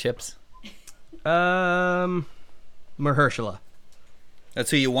real pick, Chips? Mahershala. That's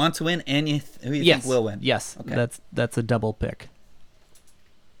who you want to win, and who you Yes. think will win. Yes. Okay. That's a double pick.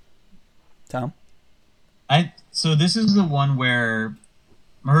 Tom? So this is the one where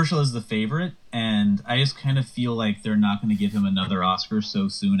Mahershala is the favorite, and I just kind of feel like they're not going to give him another Oscar so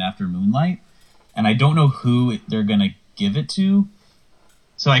soon after Moonlight, and I don't know who they're going to give it to.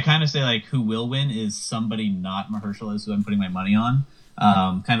 So I kind of say like who will win is somebody not Mahershala, is who I'm putting my money on.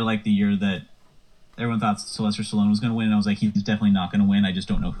 Kind of like the year that everyone thought Sylvester Stallone was going to win, and I was like, he's definitely not going to win. I just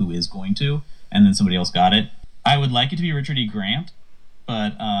don't know who is going to, and then somebody else got it. I would like it to be Richard E. Grant,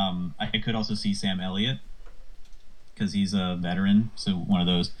 but I could also see Sam Elliott, because he's a veteran, so one of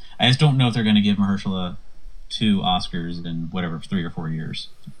those. I just don't know if they're going to give Mahershala 2 Oscars in whatever 3 or 4 years.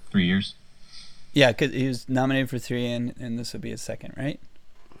 3 years. Yeah, because he was nominated for 3, and this would be his second, right?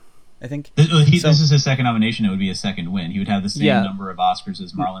 I think. This is his second nomination. It would be his second win. He would have the same number of Oscars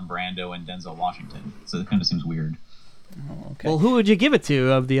as Marlon Brando and Denzel Washington. So it kind of seems weird. Oh, okay. Well, who would you give it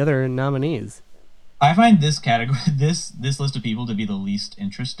to of the other nominees? I find this category, this list of people to be the least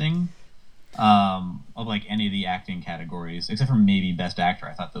interesting of like any of the acting categories, except for maybe Best Actor.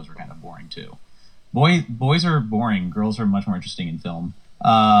 I thought those were kind of boring too. Boys are boring. Girls are much more interesting in film.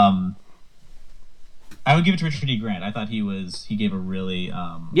 I would give it to Richard E. Grant. I thought he gave a really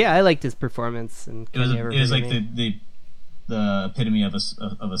Yeah, I liked his performance. And it was like the epitome of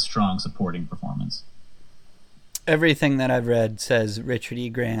a strong supporting performance. Everything that I've read says Richard E.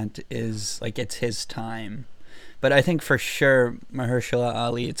 Grant is like it's his time, but I think for sure Mahershala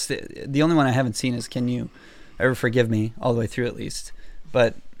Ali. It's the only one I haven't seen is Can You Ever Forgive Me, all the way through at least.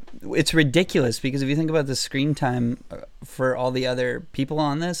 But it's ridiculous because if you think about the screen time for all the other people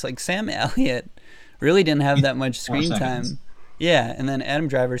on this, like Sam Elliott really didn't have that much screen time. Yeah, and then Adam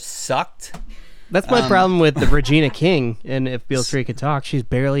Driver sucked. That's my problem with the Regina King and If Beale Street Could Talk. She's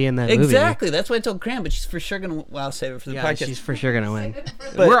barely in that movie. Exactly. That's what I told Grant, but she's for sure going to... Well, I'll save it for the podcast. She's for sure going to win.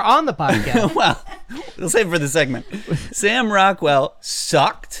 But- We're on the podcast. Well, we'll save it for the segment. Sam Rockwell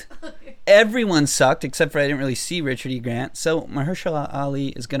sucked. Everyone sucked, except for I didn't really see Richard E. Grant. So Mahershala Ali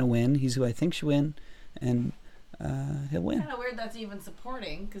is going to win. He's who I think should win, and he'll win. It's kind of weird that's even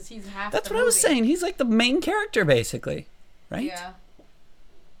supporting because he's half. That's the what I was movie. saying. He's like the main character, basically. Right? Yeah.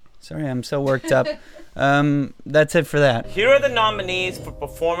 Sorry, I'm so worked up. That's it for that. Here are the nominees for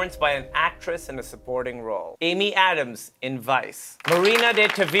performance by an actress in a supporting role. Amy Adams in Vice. Marina de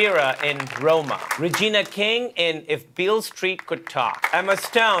Tavira in Roma. Regina King in If Beale Street Could Talk. Emma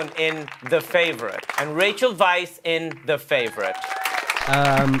Stone in The Favorite. And Rachel Weisz in The Favorite.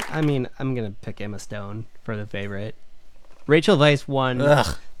 I mean, I'm going to pick Emma Stone for The Favorite. Rachel Weisz won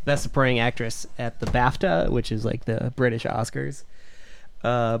Best Supporting Actress at the BAFTA, which is like the British Oscars.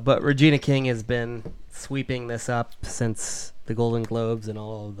 But Regina King has been sweeping this up since the Golden Globes and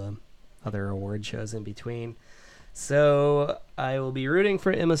all of the other award shows in between. So I will be rooting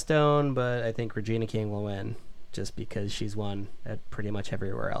for Emma Stone, but I think Regina King will win just because she's won at pretty much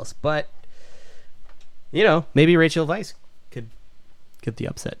everywhere else. But, you know, maybe Rachel Weisz could get the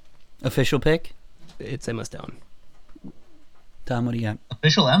upset. Official pick? It's Emma Stone. Tom, what do you got?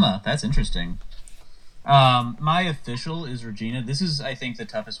 Official Emma. That's interesting. My official is Regina. This is, I think, the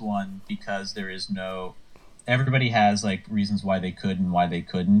toughest one because there is no. Everybody has like reasons why they could and why they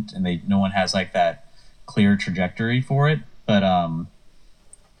couldn't, and no one has like that clear trajectory for it. But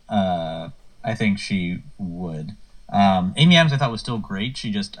I think she would. Amy Adams, I thought, was still great.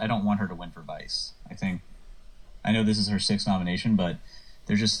 I don't want her to win for Vice. I know this is her 6th nomination, but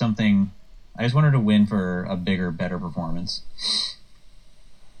there's just something. I just want her to win for a bigger, better performance.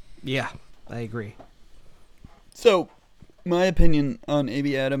 Yeah, I agree. So, my opinion on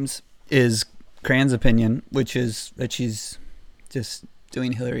Amy Adams is Cran's opinion, which is that she's just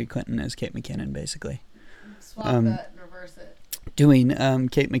doing Hillary Clinton as Kate McKinnon, basically. Swap that and reverse it. Doing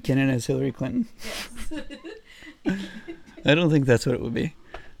Kate McKinnon as Hillary Clinton? Yes. I don't think that's what it would be.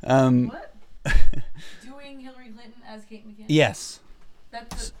 What? Doing Hillary Clinton as Kate McKinnon? Yes.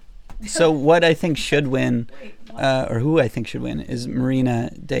 That's so what I think should win, or who I think should win, is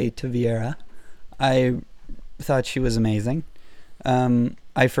Marina de Tavira. I thought she was amazing.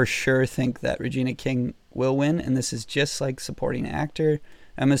 I for sure think that Regina King will win, and this is just like supporting actor.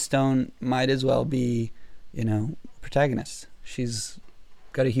 Emma Stone might as well be, protagonist. She's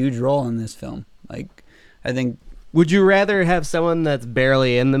got a huge role in this film. Like, I think. Would you rather have someone that's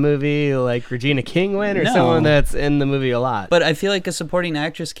barely in the movie, like Regina King, win, or someone that's in the movie a lot? But I feel like a supporting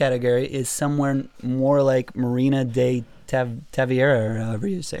actress category is somewhere more like Marina de Tavira, or however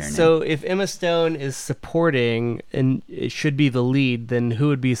you say her name. So if Emma Stone is supporting and it should be the lead, then who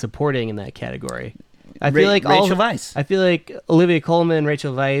would be supporting in that category? I feel like Rachel Weisz. I feel like Olivia Colman,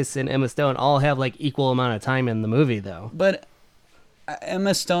 Rachel Weisz, and Emma Stone all have like equal amount of time in the movie, though. But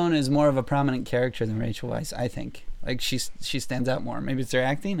Emma Stone is more of a prominent character than Rachel Weisz, I think. Like, she stands out more. Maybe it's her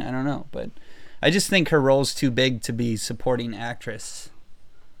acting, I don't know. But I just think her role's too big to be supporting actress.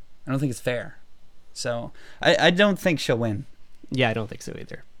 I don't think it's fair. So, I don't think she'll win. Yeah, I don't think so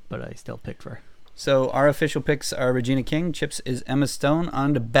either. But I still picked her. So, our official picks are Regina King. Chips is Emma Stone.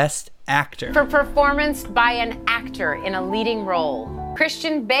 On to Best Actor. For performance by an actor in a leading role.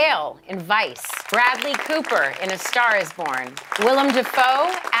 Christian Bale in Vice. Bradley Cooper in A Star is Born. Willem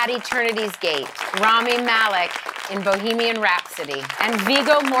Dafoe at Eternity's Gate. Rami Malek in Bohemian Rhapsody. And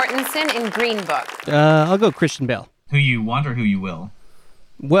Viggo Mortensen in Green Book. I'll go Christian Bale. Who you want or who you will?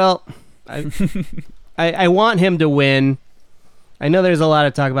 Well, I want him to win. I know there's a lot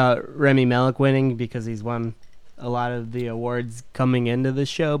of talk about Rami Malek winning because he's won a lot of the awards coming into the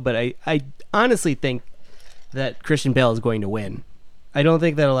show, but I honestly think that Christian Bale is going to win. I don't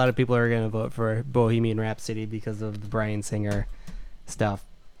think that a lot of people are going to vote for Bohemian Rhapsody because of the Bryan Singer stuff.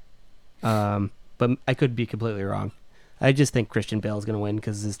 But I could be completely wrong. I just think Christian Bale is going to win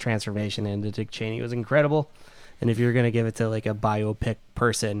because his transformation into Dick Cheney was incredible. And if you're going to give it to like a biopic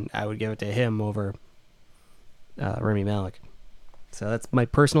person, I would give it to him over Rami Malek. So that's my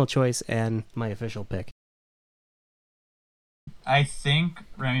personal choice and my official pick. I think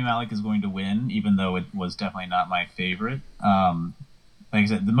Rami Malek is going to win, even though it was definitely not my favorite. Like I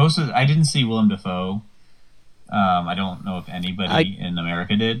said, I didn't see Willem Dafoe. I don't know if anybody in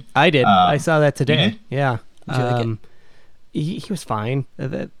America did. I did. I saw that today. You did? Yeah. Did you like it? He was fine.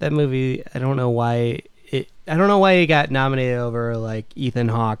 That movie, I don't know why he got nominated over like Ethan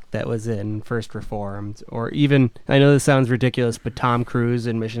Hawke that was in First Reformed, or even, I know this sounds ridiculous, but Tom Cruise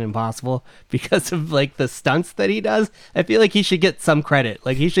in Mission Impossible, because of like the stunts that he does. I feel like he should get some credit.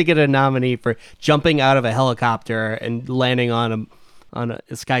 Like he should get a nominee for jumping out of a helicopter and landing on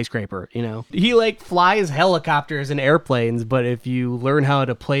a skyscraper, He like flies helicopters and airplanes, but if you learn how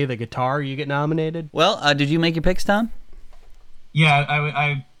to play the guitar, you get nominated. Well, did you make your picks, Tom?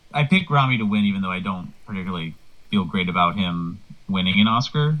 Yeah, I picked Rami to win, even though I don't particularly feel great about him winning an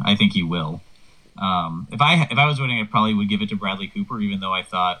Oscar. I think he will. If I was voting, I probably would give it to Bradley Cooper, even though I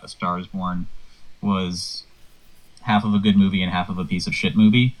thought A Star is Born was half of a good movie and half of a piece of shit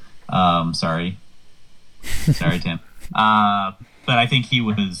movie. Sorry, Tim. But I think he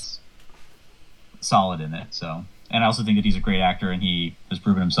was solid in it. So, and I also think that he's a great actor, and he has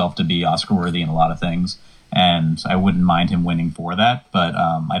proven himself to be Oscar worthy in a lot of things. And I wouldn't mind him winning for that, but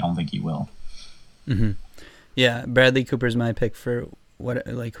I don't think he will. Mm-hmm. Yeah, Bradley Cooper's my pick for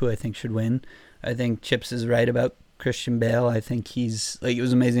who I think should win. I think Chips is right about Christian Bale. I think it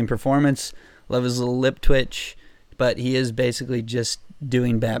was an amazing performance. Love his little lip twitch, but he is basically just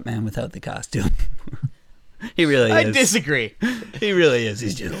doing Batman without the costume. He really is. I disagree. He really is.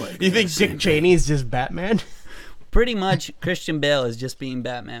 He's just like. You think Dick Cheney is just Batman? Pretty much, Christian Bale is just being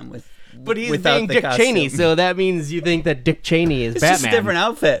Batman But he's being Dick Cheney, so that means you think that Dick Cheney is Batman. It's just a different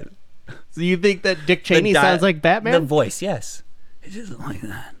outfit. So you think that Dick Cheney sounds like Batman? The voice, yes. It isn't like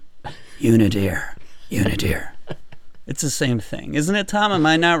that. Uniteer. It's It's the same thing, isn't it, Tom? Am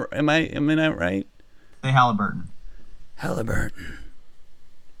I not right? Say Halliburton. Halliburton.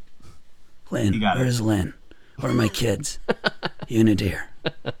 Lynn, You got it. where's Lynn? Where are my kids? Unideer.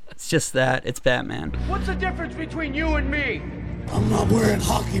 It's just that. It's Batman. What's the difference between you and me? I'm not wearing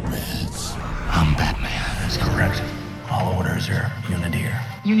hockey pads. I'm Batman. That's correct. All orders are Unideer.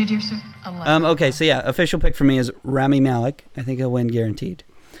 Unideer, sir. Okay, so yeah, official pick for me is Rami Malek. I think he'll win guaranteed.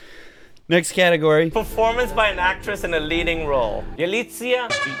 Next category. Performance by an actress in a leading role. Yalitza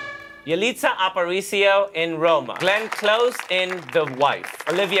Aparicio in Roma. Glenn Close in The Wife.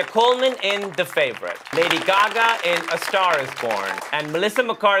 Olivia Colman in The Favorite. Lady Gaga in A Star Is Born. And Melissa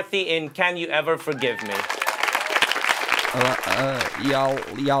McCarthy in Can You Ever Forgive Me?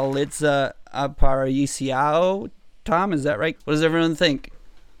 Yalitza Aparicio. Tom, is that right? What does everyone think?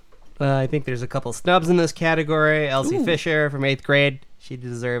 I think there's a couple snubs in this category. Elsie Ooh. Fisher from 8th grade. She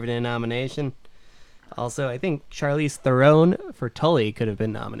deserved a nomination. Also, I think Charlize Theron for Tully could have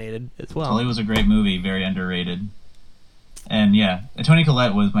been nominated as well. Tully was a great movie, very underrated. And yeah, Toni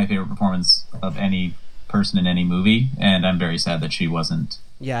Collette was my favorite performance of any person in any movie, and I'm very sad that she wasn't.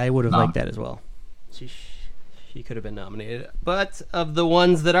 Yeah, I would have liked that as well. She could have been nominated. But of the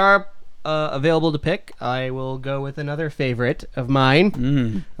ones that are available to pick, I will go with another favorite of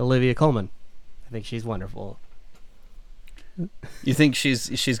mine, Olivia Colman. I think she's wonderful. You think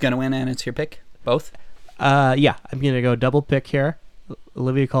she's going to win, and it's your pick? Both? Yeah, I'm going to go double pick here.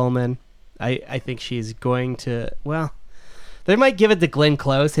 Olivia Colman. I think she's going to, well, they might give it to Glenn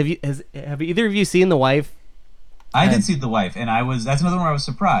Close. Have either of you seen The Wife? I did see The Wife, and that's another one where I was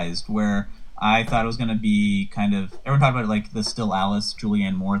surprised, where I thought it was going to be kind of, everyone talked about like the Still Alice,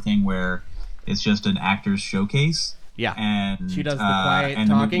 Julianne Moore thing, where it's just an actor's showcase. Yeah. And She does the quiet and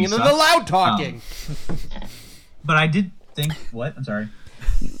talking and then the sucks. loud talking. But I did think, what? I'm sorry.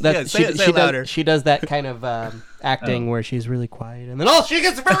 She does that kind of acting where she's really quiet and then she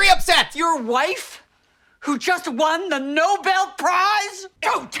gets very upset. Your wife, who just won the Nobel Prize?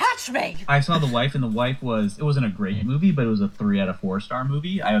 Don't touch me! I saw The Wife, and The Wife it wasn't a great movie, but it was a 3 out of 4 star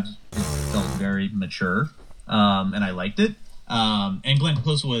movie. It felt very mature, and I liked it. And Glenn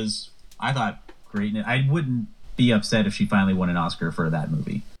Close was, I thought, great in it. I wouldn't be upset if she finally won an Oscar for that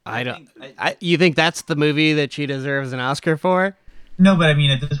movie. You think that's the movie that she deserves an Oscar for? No, but I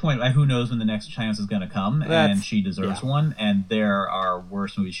mean, at this point, who knows when the next chance is going to come, and she deserves one, and there are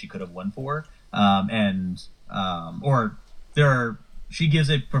worse movies she could have won for. She gives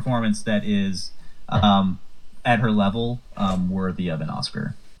a performance that is at her level worthy of an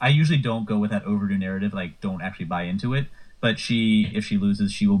Oscar. I usually don't go with that overdue narrative, like don't actually buy into it, but if she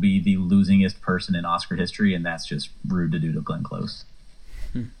loses, she will be the losingest person in Oscar history, and that's just rude to do to Glenn Close.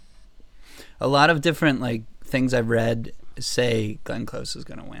 A lot of different things I've read say Glenn Close is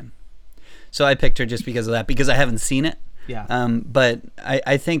going to win. So I picked her just because of that, because I haven't seen it. Yeah. But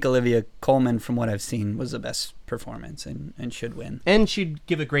I think Olivia Colman, from what I've seen, was the best performance and should win. And she'd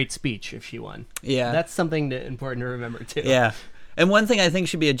give a great speech if she won. Yeah. That's something important to remember, too. Yeah. And one thing I think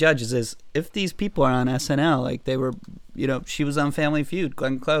should be a judge is if these people are on SNL, they were, she was on Family Feud,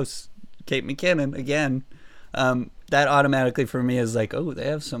 Glenn Close, Kate McKinnon, again, that automatically for me is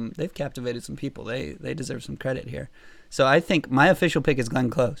they've captivated some people. They deserve some credit here. So I think my official pick is Glenn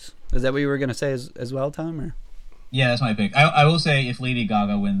Close. Is that what you were going to say as well, Tom? Or? Yeah, that's my pick. I will say if Lady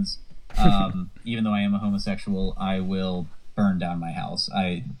Gaga wins, even though I am a homosexual, I will burn down my house.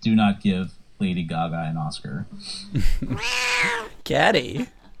 I do not give Lady Gaga an Oscar. Caddy.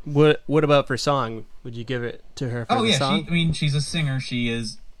 What about for song? Would you give it to her for the song? She's a singer. She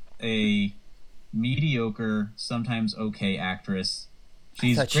is a mediocre, sometimes okay actress.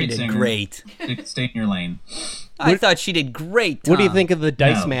 She's a great singer. Great. Stay in your lane. I thought she did great, Tom. What do you think of the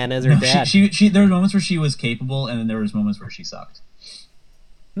Dice Man as her dad? She there were moments where she was capable, and then there was moments where she sucked.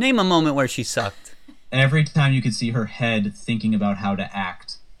 Name a moment where she sucked. Every time you could see her head thinking about how to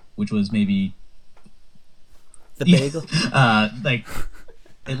act, which was maybe the bagel.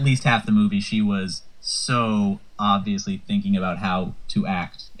 At least half the movie, she was so obviously thinking about how to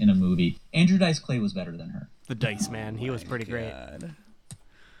act in a movie. Andrew Dice Clay was better than her. The Dice Man, he was pretty great.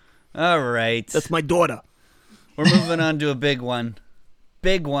 All right. That's my daughter. We're moving on to a big one.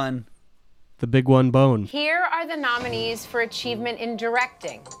 Big one. The Big One Bone. Here are the nominees for achievement in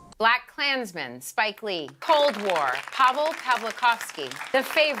directing. Black Klansman, Spike Lee. Cold War, Pavel Pavlikovsky. The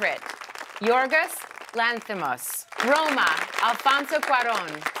Favorite, Yorgos Lanthimos. Roma, Alfonso Cuarón.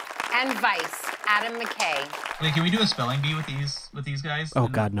 And Vice, Adam McKay. Wait, can we do a spelling bee with these guys? Oh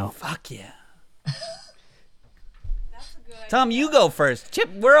God, no. Fuck yeah. Tom, you go first.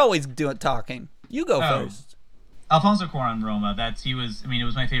 Chip, we're always talking. You go first. Alfonso Cuarón, Roma. It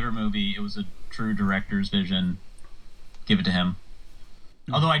was my favorite movie. It was a true director's vision. give it to him.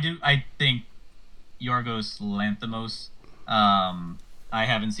 Although I think Yorgos Lanthimos. I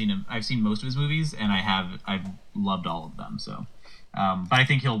haven't seen him. I've seen most of his movies, and I've loved all of them. So, but I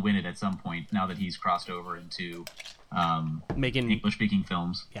think he'll win it at some point now that he's crossed over into making English-speaking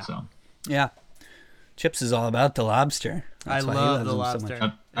films. Yeah. So, yeah. Chips is all about The Lobster. I why he love loves The him so Lobster.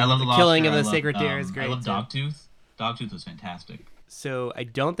 much. I love The Lobster. Killing of I the love, Sacred Deer is great. I love too. Dogtooth. Dogtooth was fantastic. So I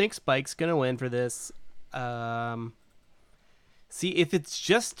don't think Spike's gonna win for this. See, if it's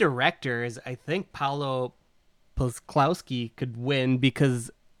just directors, I think Paulo Pawlikowski could win because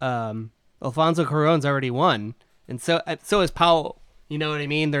Alfonso Cuarón's already won, and so is Paulo. You know what I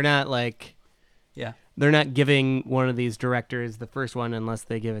mean? They're not like, yeah, they're not giving one of these directors the first one unless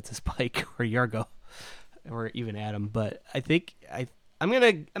they give it to Spike or Yorgo or even Adam. But I think I'm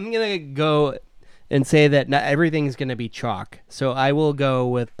gonna go and say that not everything's gonna be chalk. So I will go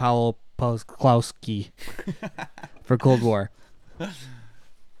with Paulo Pawlikowski for Cold War.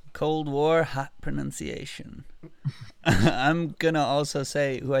 Cold War, hot pronunciation. I'm going to also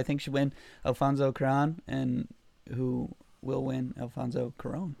say who I think should win, Alfonso Cuarón, and who will win, Alfonso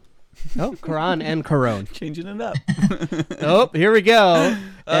Cuarón. Oh, Cuarón and Cuarón. Changing it up. Oh, here we go.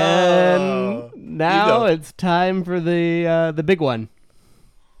 And now it's time for the big one.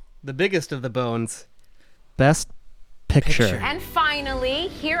 The biggest of the bones. Best Picture. And finally,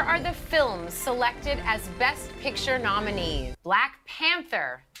 here are the films selected as Best Picture nominees. Black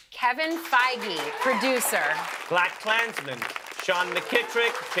Panther, Kevin Feige, producer. Black Klansman, Sean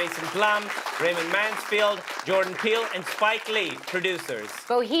McKittrick, Jason Blum, Raymond Mansfield, Jordan Peele, and Spike Lee, producers.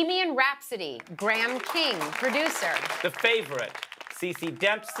 Bohemian Rhapsody, Graham King, producer. The Favorite, Cece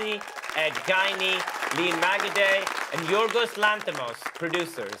Dempsey, Ed Guiney, Lee Magaday, and Yorgos Lanthimos,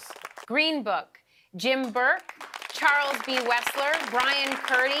 producers. Green Book, Jim Burke, Charles B. Wessler, Brian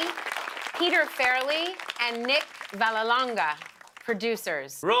Curdy, Peter Farrelly, and Nick Vallelonga,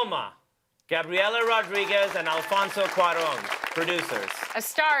 producers. Roma, Gabriela Rodriguez and Alfonso Cuarón, producers. A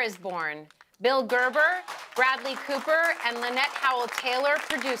Star is Born, Bill Gerber, Bradley Cooper, and Lynette Howell-Taylor,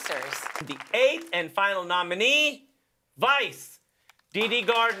 producers. The eighth and final nominee, Vice, Dee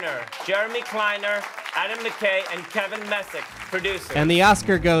Gardner, Jeremy Kleiner, Adam McKay, and Kevin Messick, producers. And the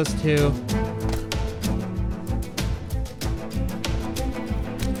Oscar goes to...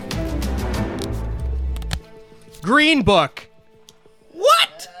 Green Book.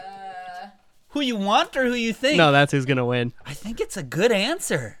 What? Who you want or who you think? No, that's who's gonna win. I think it's a good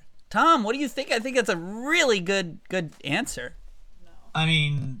answer. Tom, what do you think? I think it's a really good answer. I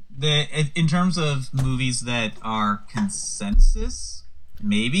mean, in terms of movies that are consensus,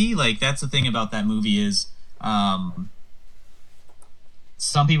 maybe, like, that's the thing about that movie is some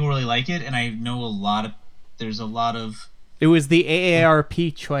people really like it, and I know there's a lot of... It was the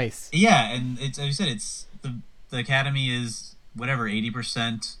AARP choice. Yeah, and it's, as you said, it's the Academy is whatever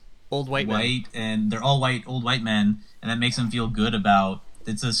 80% old white men. And they're all old white men, and that makes them feel good about.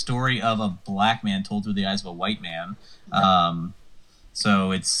 It's a story of a black man told through the eyes of a white man.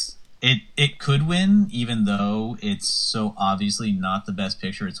 So it could win, even though it's so obviously not the best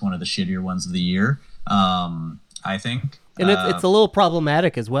picture. It's one of the shittier ones of the year, I think. And it's a little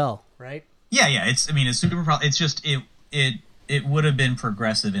problematic as well, right? Yeah. It's super. It's just it would have been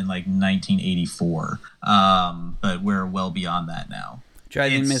progressive in like 1984, but we're well beyond that now.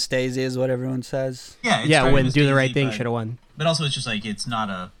 Driving Miss Daisy is what everyone says. Yeah, when Do the Right Thing should have won. But also, it's just like it's not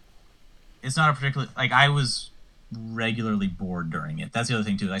a particular, like, I was regularly bored during it. That's the other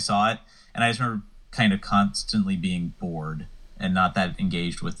thing too. I saw it, and I just remember kind of constantly being bored and not that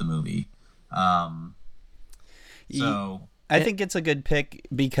engaged with the movie. So I think it's a good pick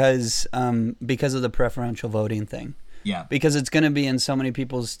because of the preferential voting thing. Yeah. Because it's going to be in so many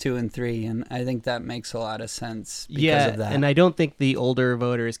people's 2 and 3, and I think that makes a lot of sense because of that. And I don't think the older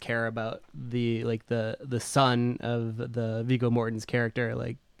voters care about the son of the Viggo Mortensen's character,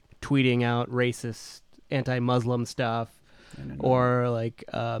 like, tweeting out racist anti-Muslim stuff, or like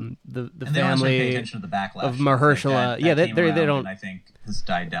the family pay attention to the backlash of Mahershala. Like that they don't. And I think has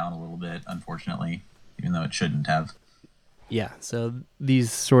died down a little bit, unfortunately, even though it shouldn't have. Yeah. So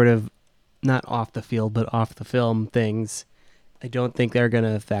these sort of not off the field but off the film things, I don't think they're going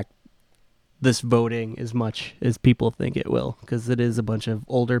to affect this voting as much as people think it will, because it is a bunch of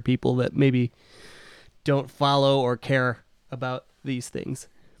older people that maybe don't follow or care about these things.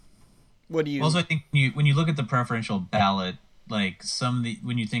 What do you... Also, I think when you look at the preferential ballot, like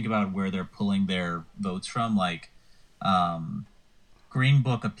when you think about where they're pulling their votes from, like Green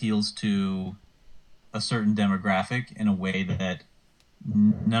Book appeals to a certain demographic in a way that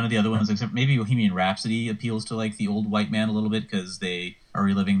none of the other ones, except maybe Bohemian Rhapsody, appeals to like the old white man a little bit because they are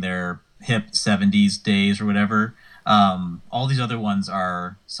reliving their hip 70s days or whatever. All these other ones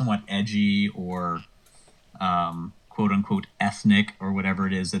are somewhat edgy or quote unquote ethnic or whatever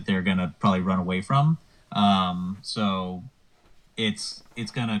it is that they're gonna probably run away from. So it's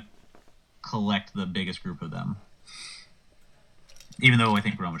gonna collect the biggest group of them. Even though I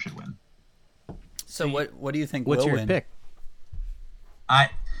think Roma should win. So what do you think What's will your win? pick?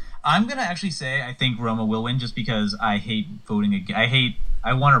 I'm gonna actually say I think Roma will win just because I hate voting.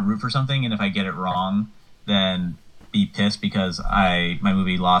 I want to root for something, and if I get it wrong, then be pissed because my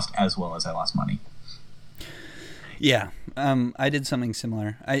movie lost as well as I lost money. Yeah, I did something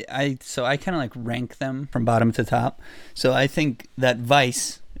similar. I kind of like rank them from bottom to top. So I think that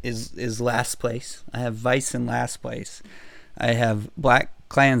Vice is last place. I have Vice in last place. I have Black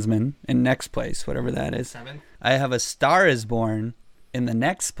Klansman in next place, whatever that is. 7. I have A Star Is Born in the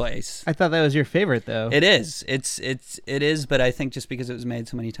next place. I thought that was your favorite, though. It is. It is, but I think just because it was made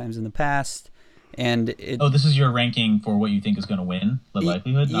so many times in the past, and this is your ranking for what you think is going to win, the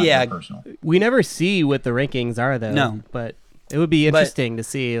likelihood, not your personal. We never see what the rankings are, though. No. But it would be interesting to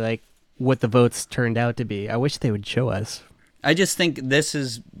see like what the votes turned out to be. I wish they would show us. I just think this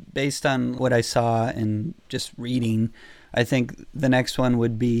is based on what I saw and just reading. I think the next one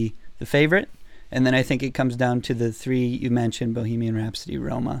would be The Favorite, and then I think it comes down to the 3 you mentioned: Bohemian Rhapsody,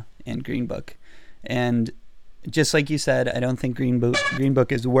 Roma, and Green Book. And just like you said, I don't think Green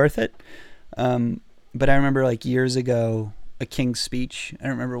Book is worth it. But I remember like years ago, A King's Speech. I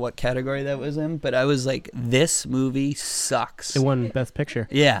don't remember what category that was in, but I was like, this movie sucks. It won Best Picture.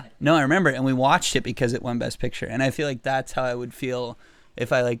 Yeah. No, I remember. And we watched it because it won Best Picture. And I feel like that's how I would feel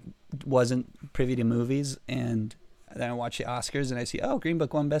if I like wasn't privy to movies and then I watch the Oscars and I see, oh, Green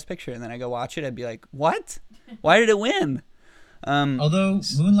Book won Best Picture. And then I go watch it. I'd be like, what? Why did it win? Although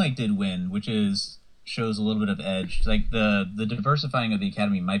Moonlight did win, which shows a little bit of edge. Like the diversifying of the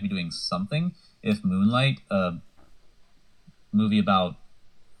Academy might be doing something. If Moonlight, a movie about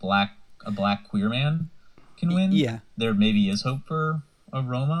a black queer man, can win, yeah, there maybe is hope for a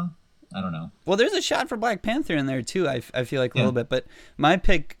Roma. I don't know. Well, there's a shot for Black Panther in there too. I feel like a little bit, but my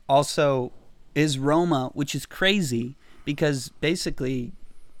pick also is Roma, which is crazy because basically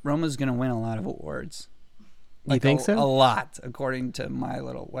Roma's going to win a lot of awards. You think so? A lot, according to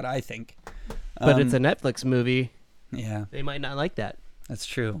what I think. But it's a Netflix movie. Yeah. They might not like that. That's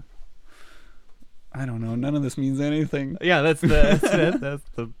true. I don't know. None of this means anything. Yeah, that's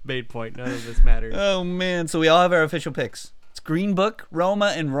the main point. None of this matters. Oh, man. So we all have our official picks. It's Green Book,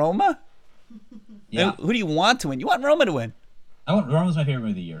 Roma, and Roma? Yeah. And who do you want to win? You want Roma to win. Roma's my favorite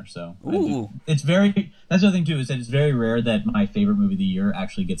movie of the year, so ooh. It's very. That's the other thing too, is that it's very rare that my favorite movie of the year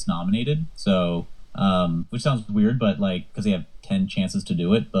actually gets nominated. So, which sounds weird, but like because they have 10 chances to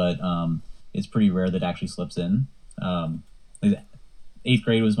do it, but it's pretty rare that actually slips in. Like, 8th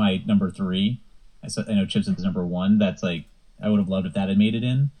Grade was my number 3. I know Chips is number 1. That's like I would have loved if that had made it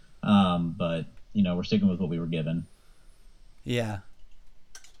in, but we're sticking with what we were given. Yeah.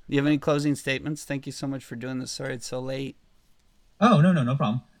 Do you have any closing statements? Thank you so much for doing this. Sorry it's so late. Oh, no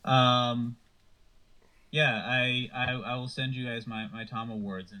problem. Yeah, I will send you guys my Tom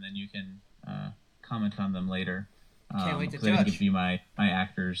Awards, and then you can comment on them later. Can't wait to judge. I give you my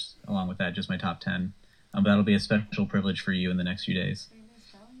actors along with that, just my top 10. That'll be a special privilege for you in the next few days.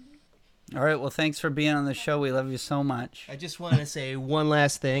 All right, well, thanks for being on the show. We love you so much. I just want to say one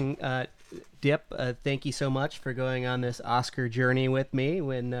last thing. Dip, thank you so much for going on this Oscar journey with me.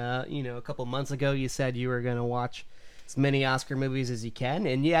 When, a couple months ago you said you were going to watch as many Oscar movies as you can,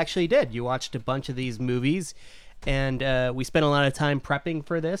 and you actually did. You watched a bunch of these movies, and we spent a lot of time prepping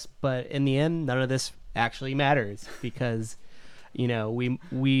for this, but in the end, none of this actually matters because,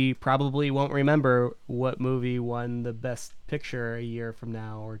 we probably won't remember what movie won the Best Picture a year from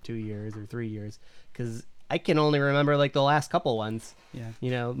now or 2 years or 3 years because I can only remember like the last couple ones.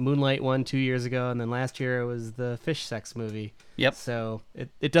 Yeah. Moonlight won 2 years ago, and then last year it was the fish sex movie. Yep. So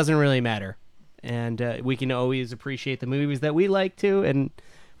it doesn't really matter. And we can always appreciate the movies that we like too. And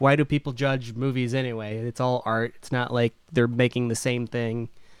why do people judge movies anyway? It's all art. It's not like they're making the same thing.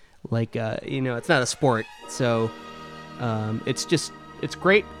 Like, it's not a sport. So it's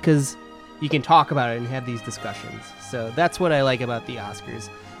great because you can talk about it and have these discussions. So that's what I like about the Oscars.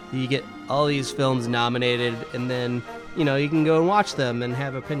 You get all these films nominated, and then, you can go and watch them and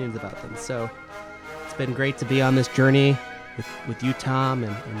have opinions about them. So it's been great to be on this journey with you, Tom,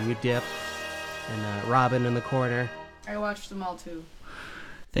 and you, Dip, and Robin in the corner. I watched them all, too.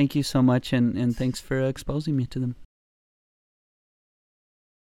 Thank you so much, and thanks for exposing me to them.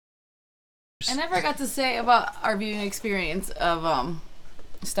 I never got to say about our viewing experience of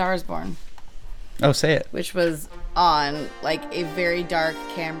Star Is Born. Oh, say it. which was on like a very dark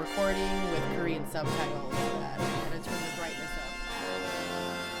cam recording with Korean subtitles. That I'm gonna turn the brightness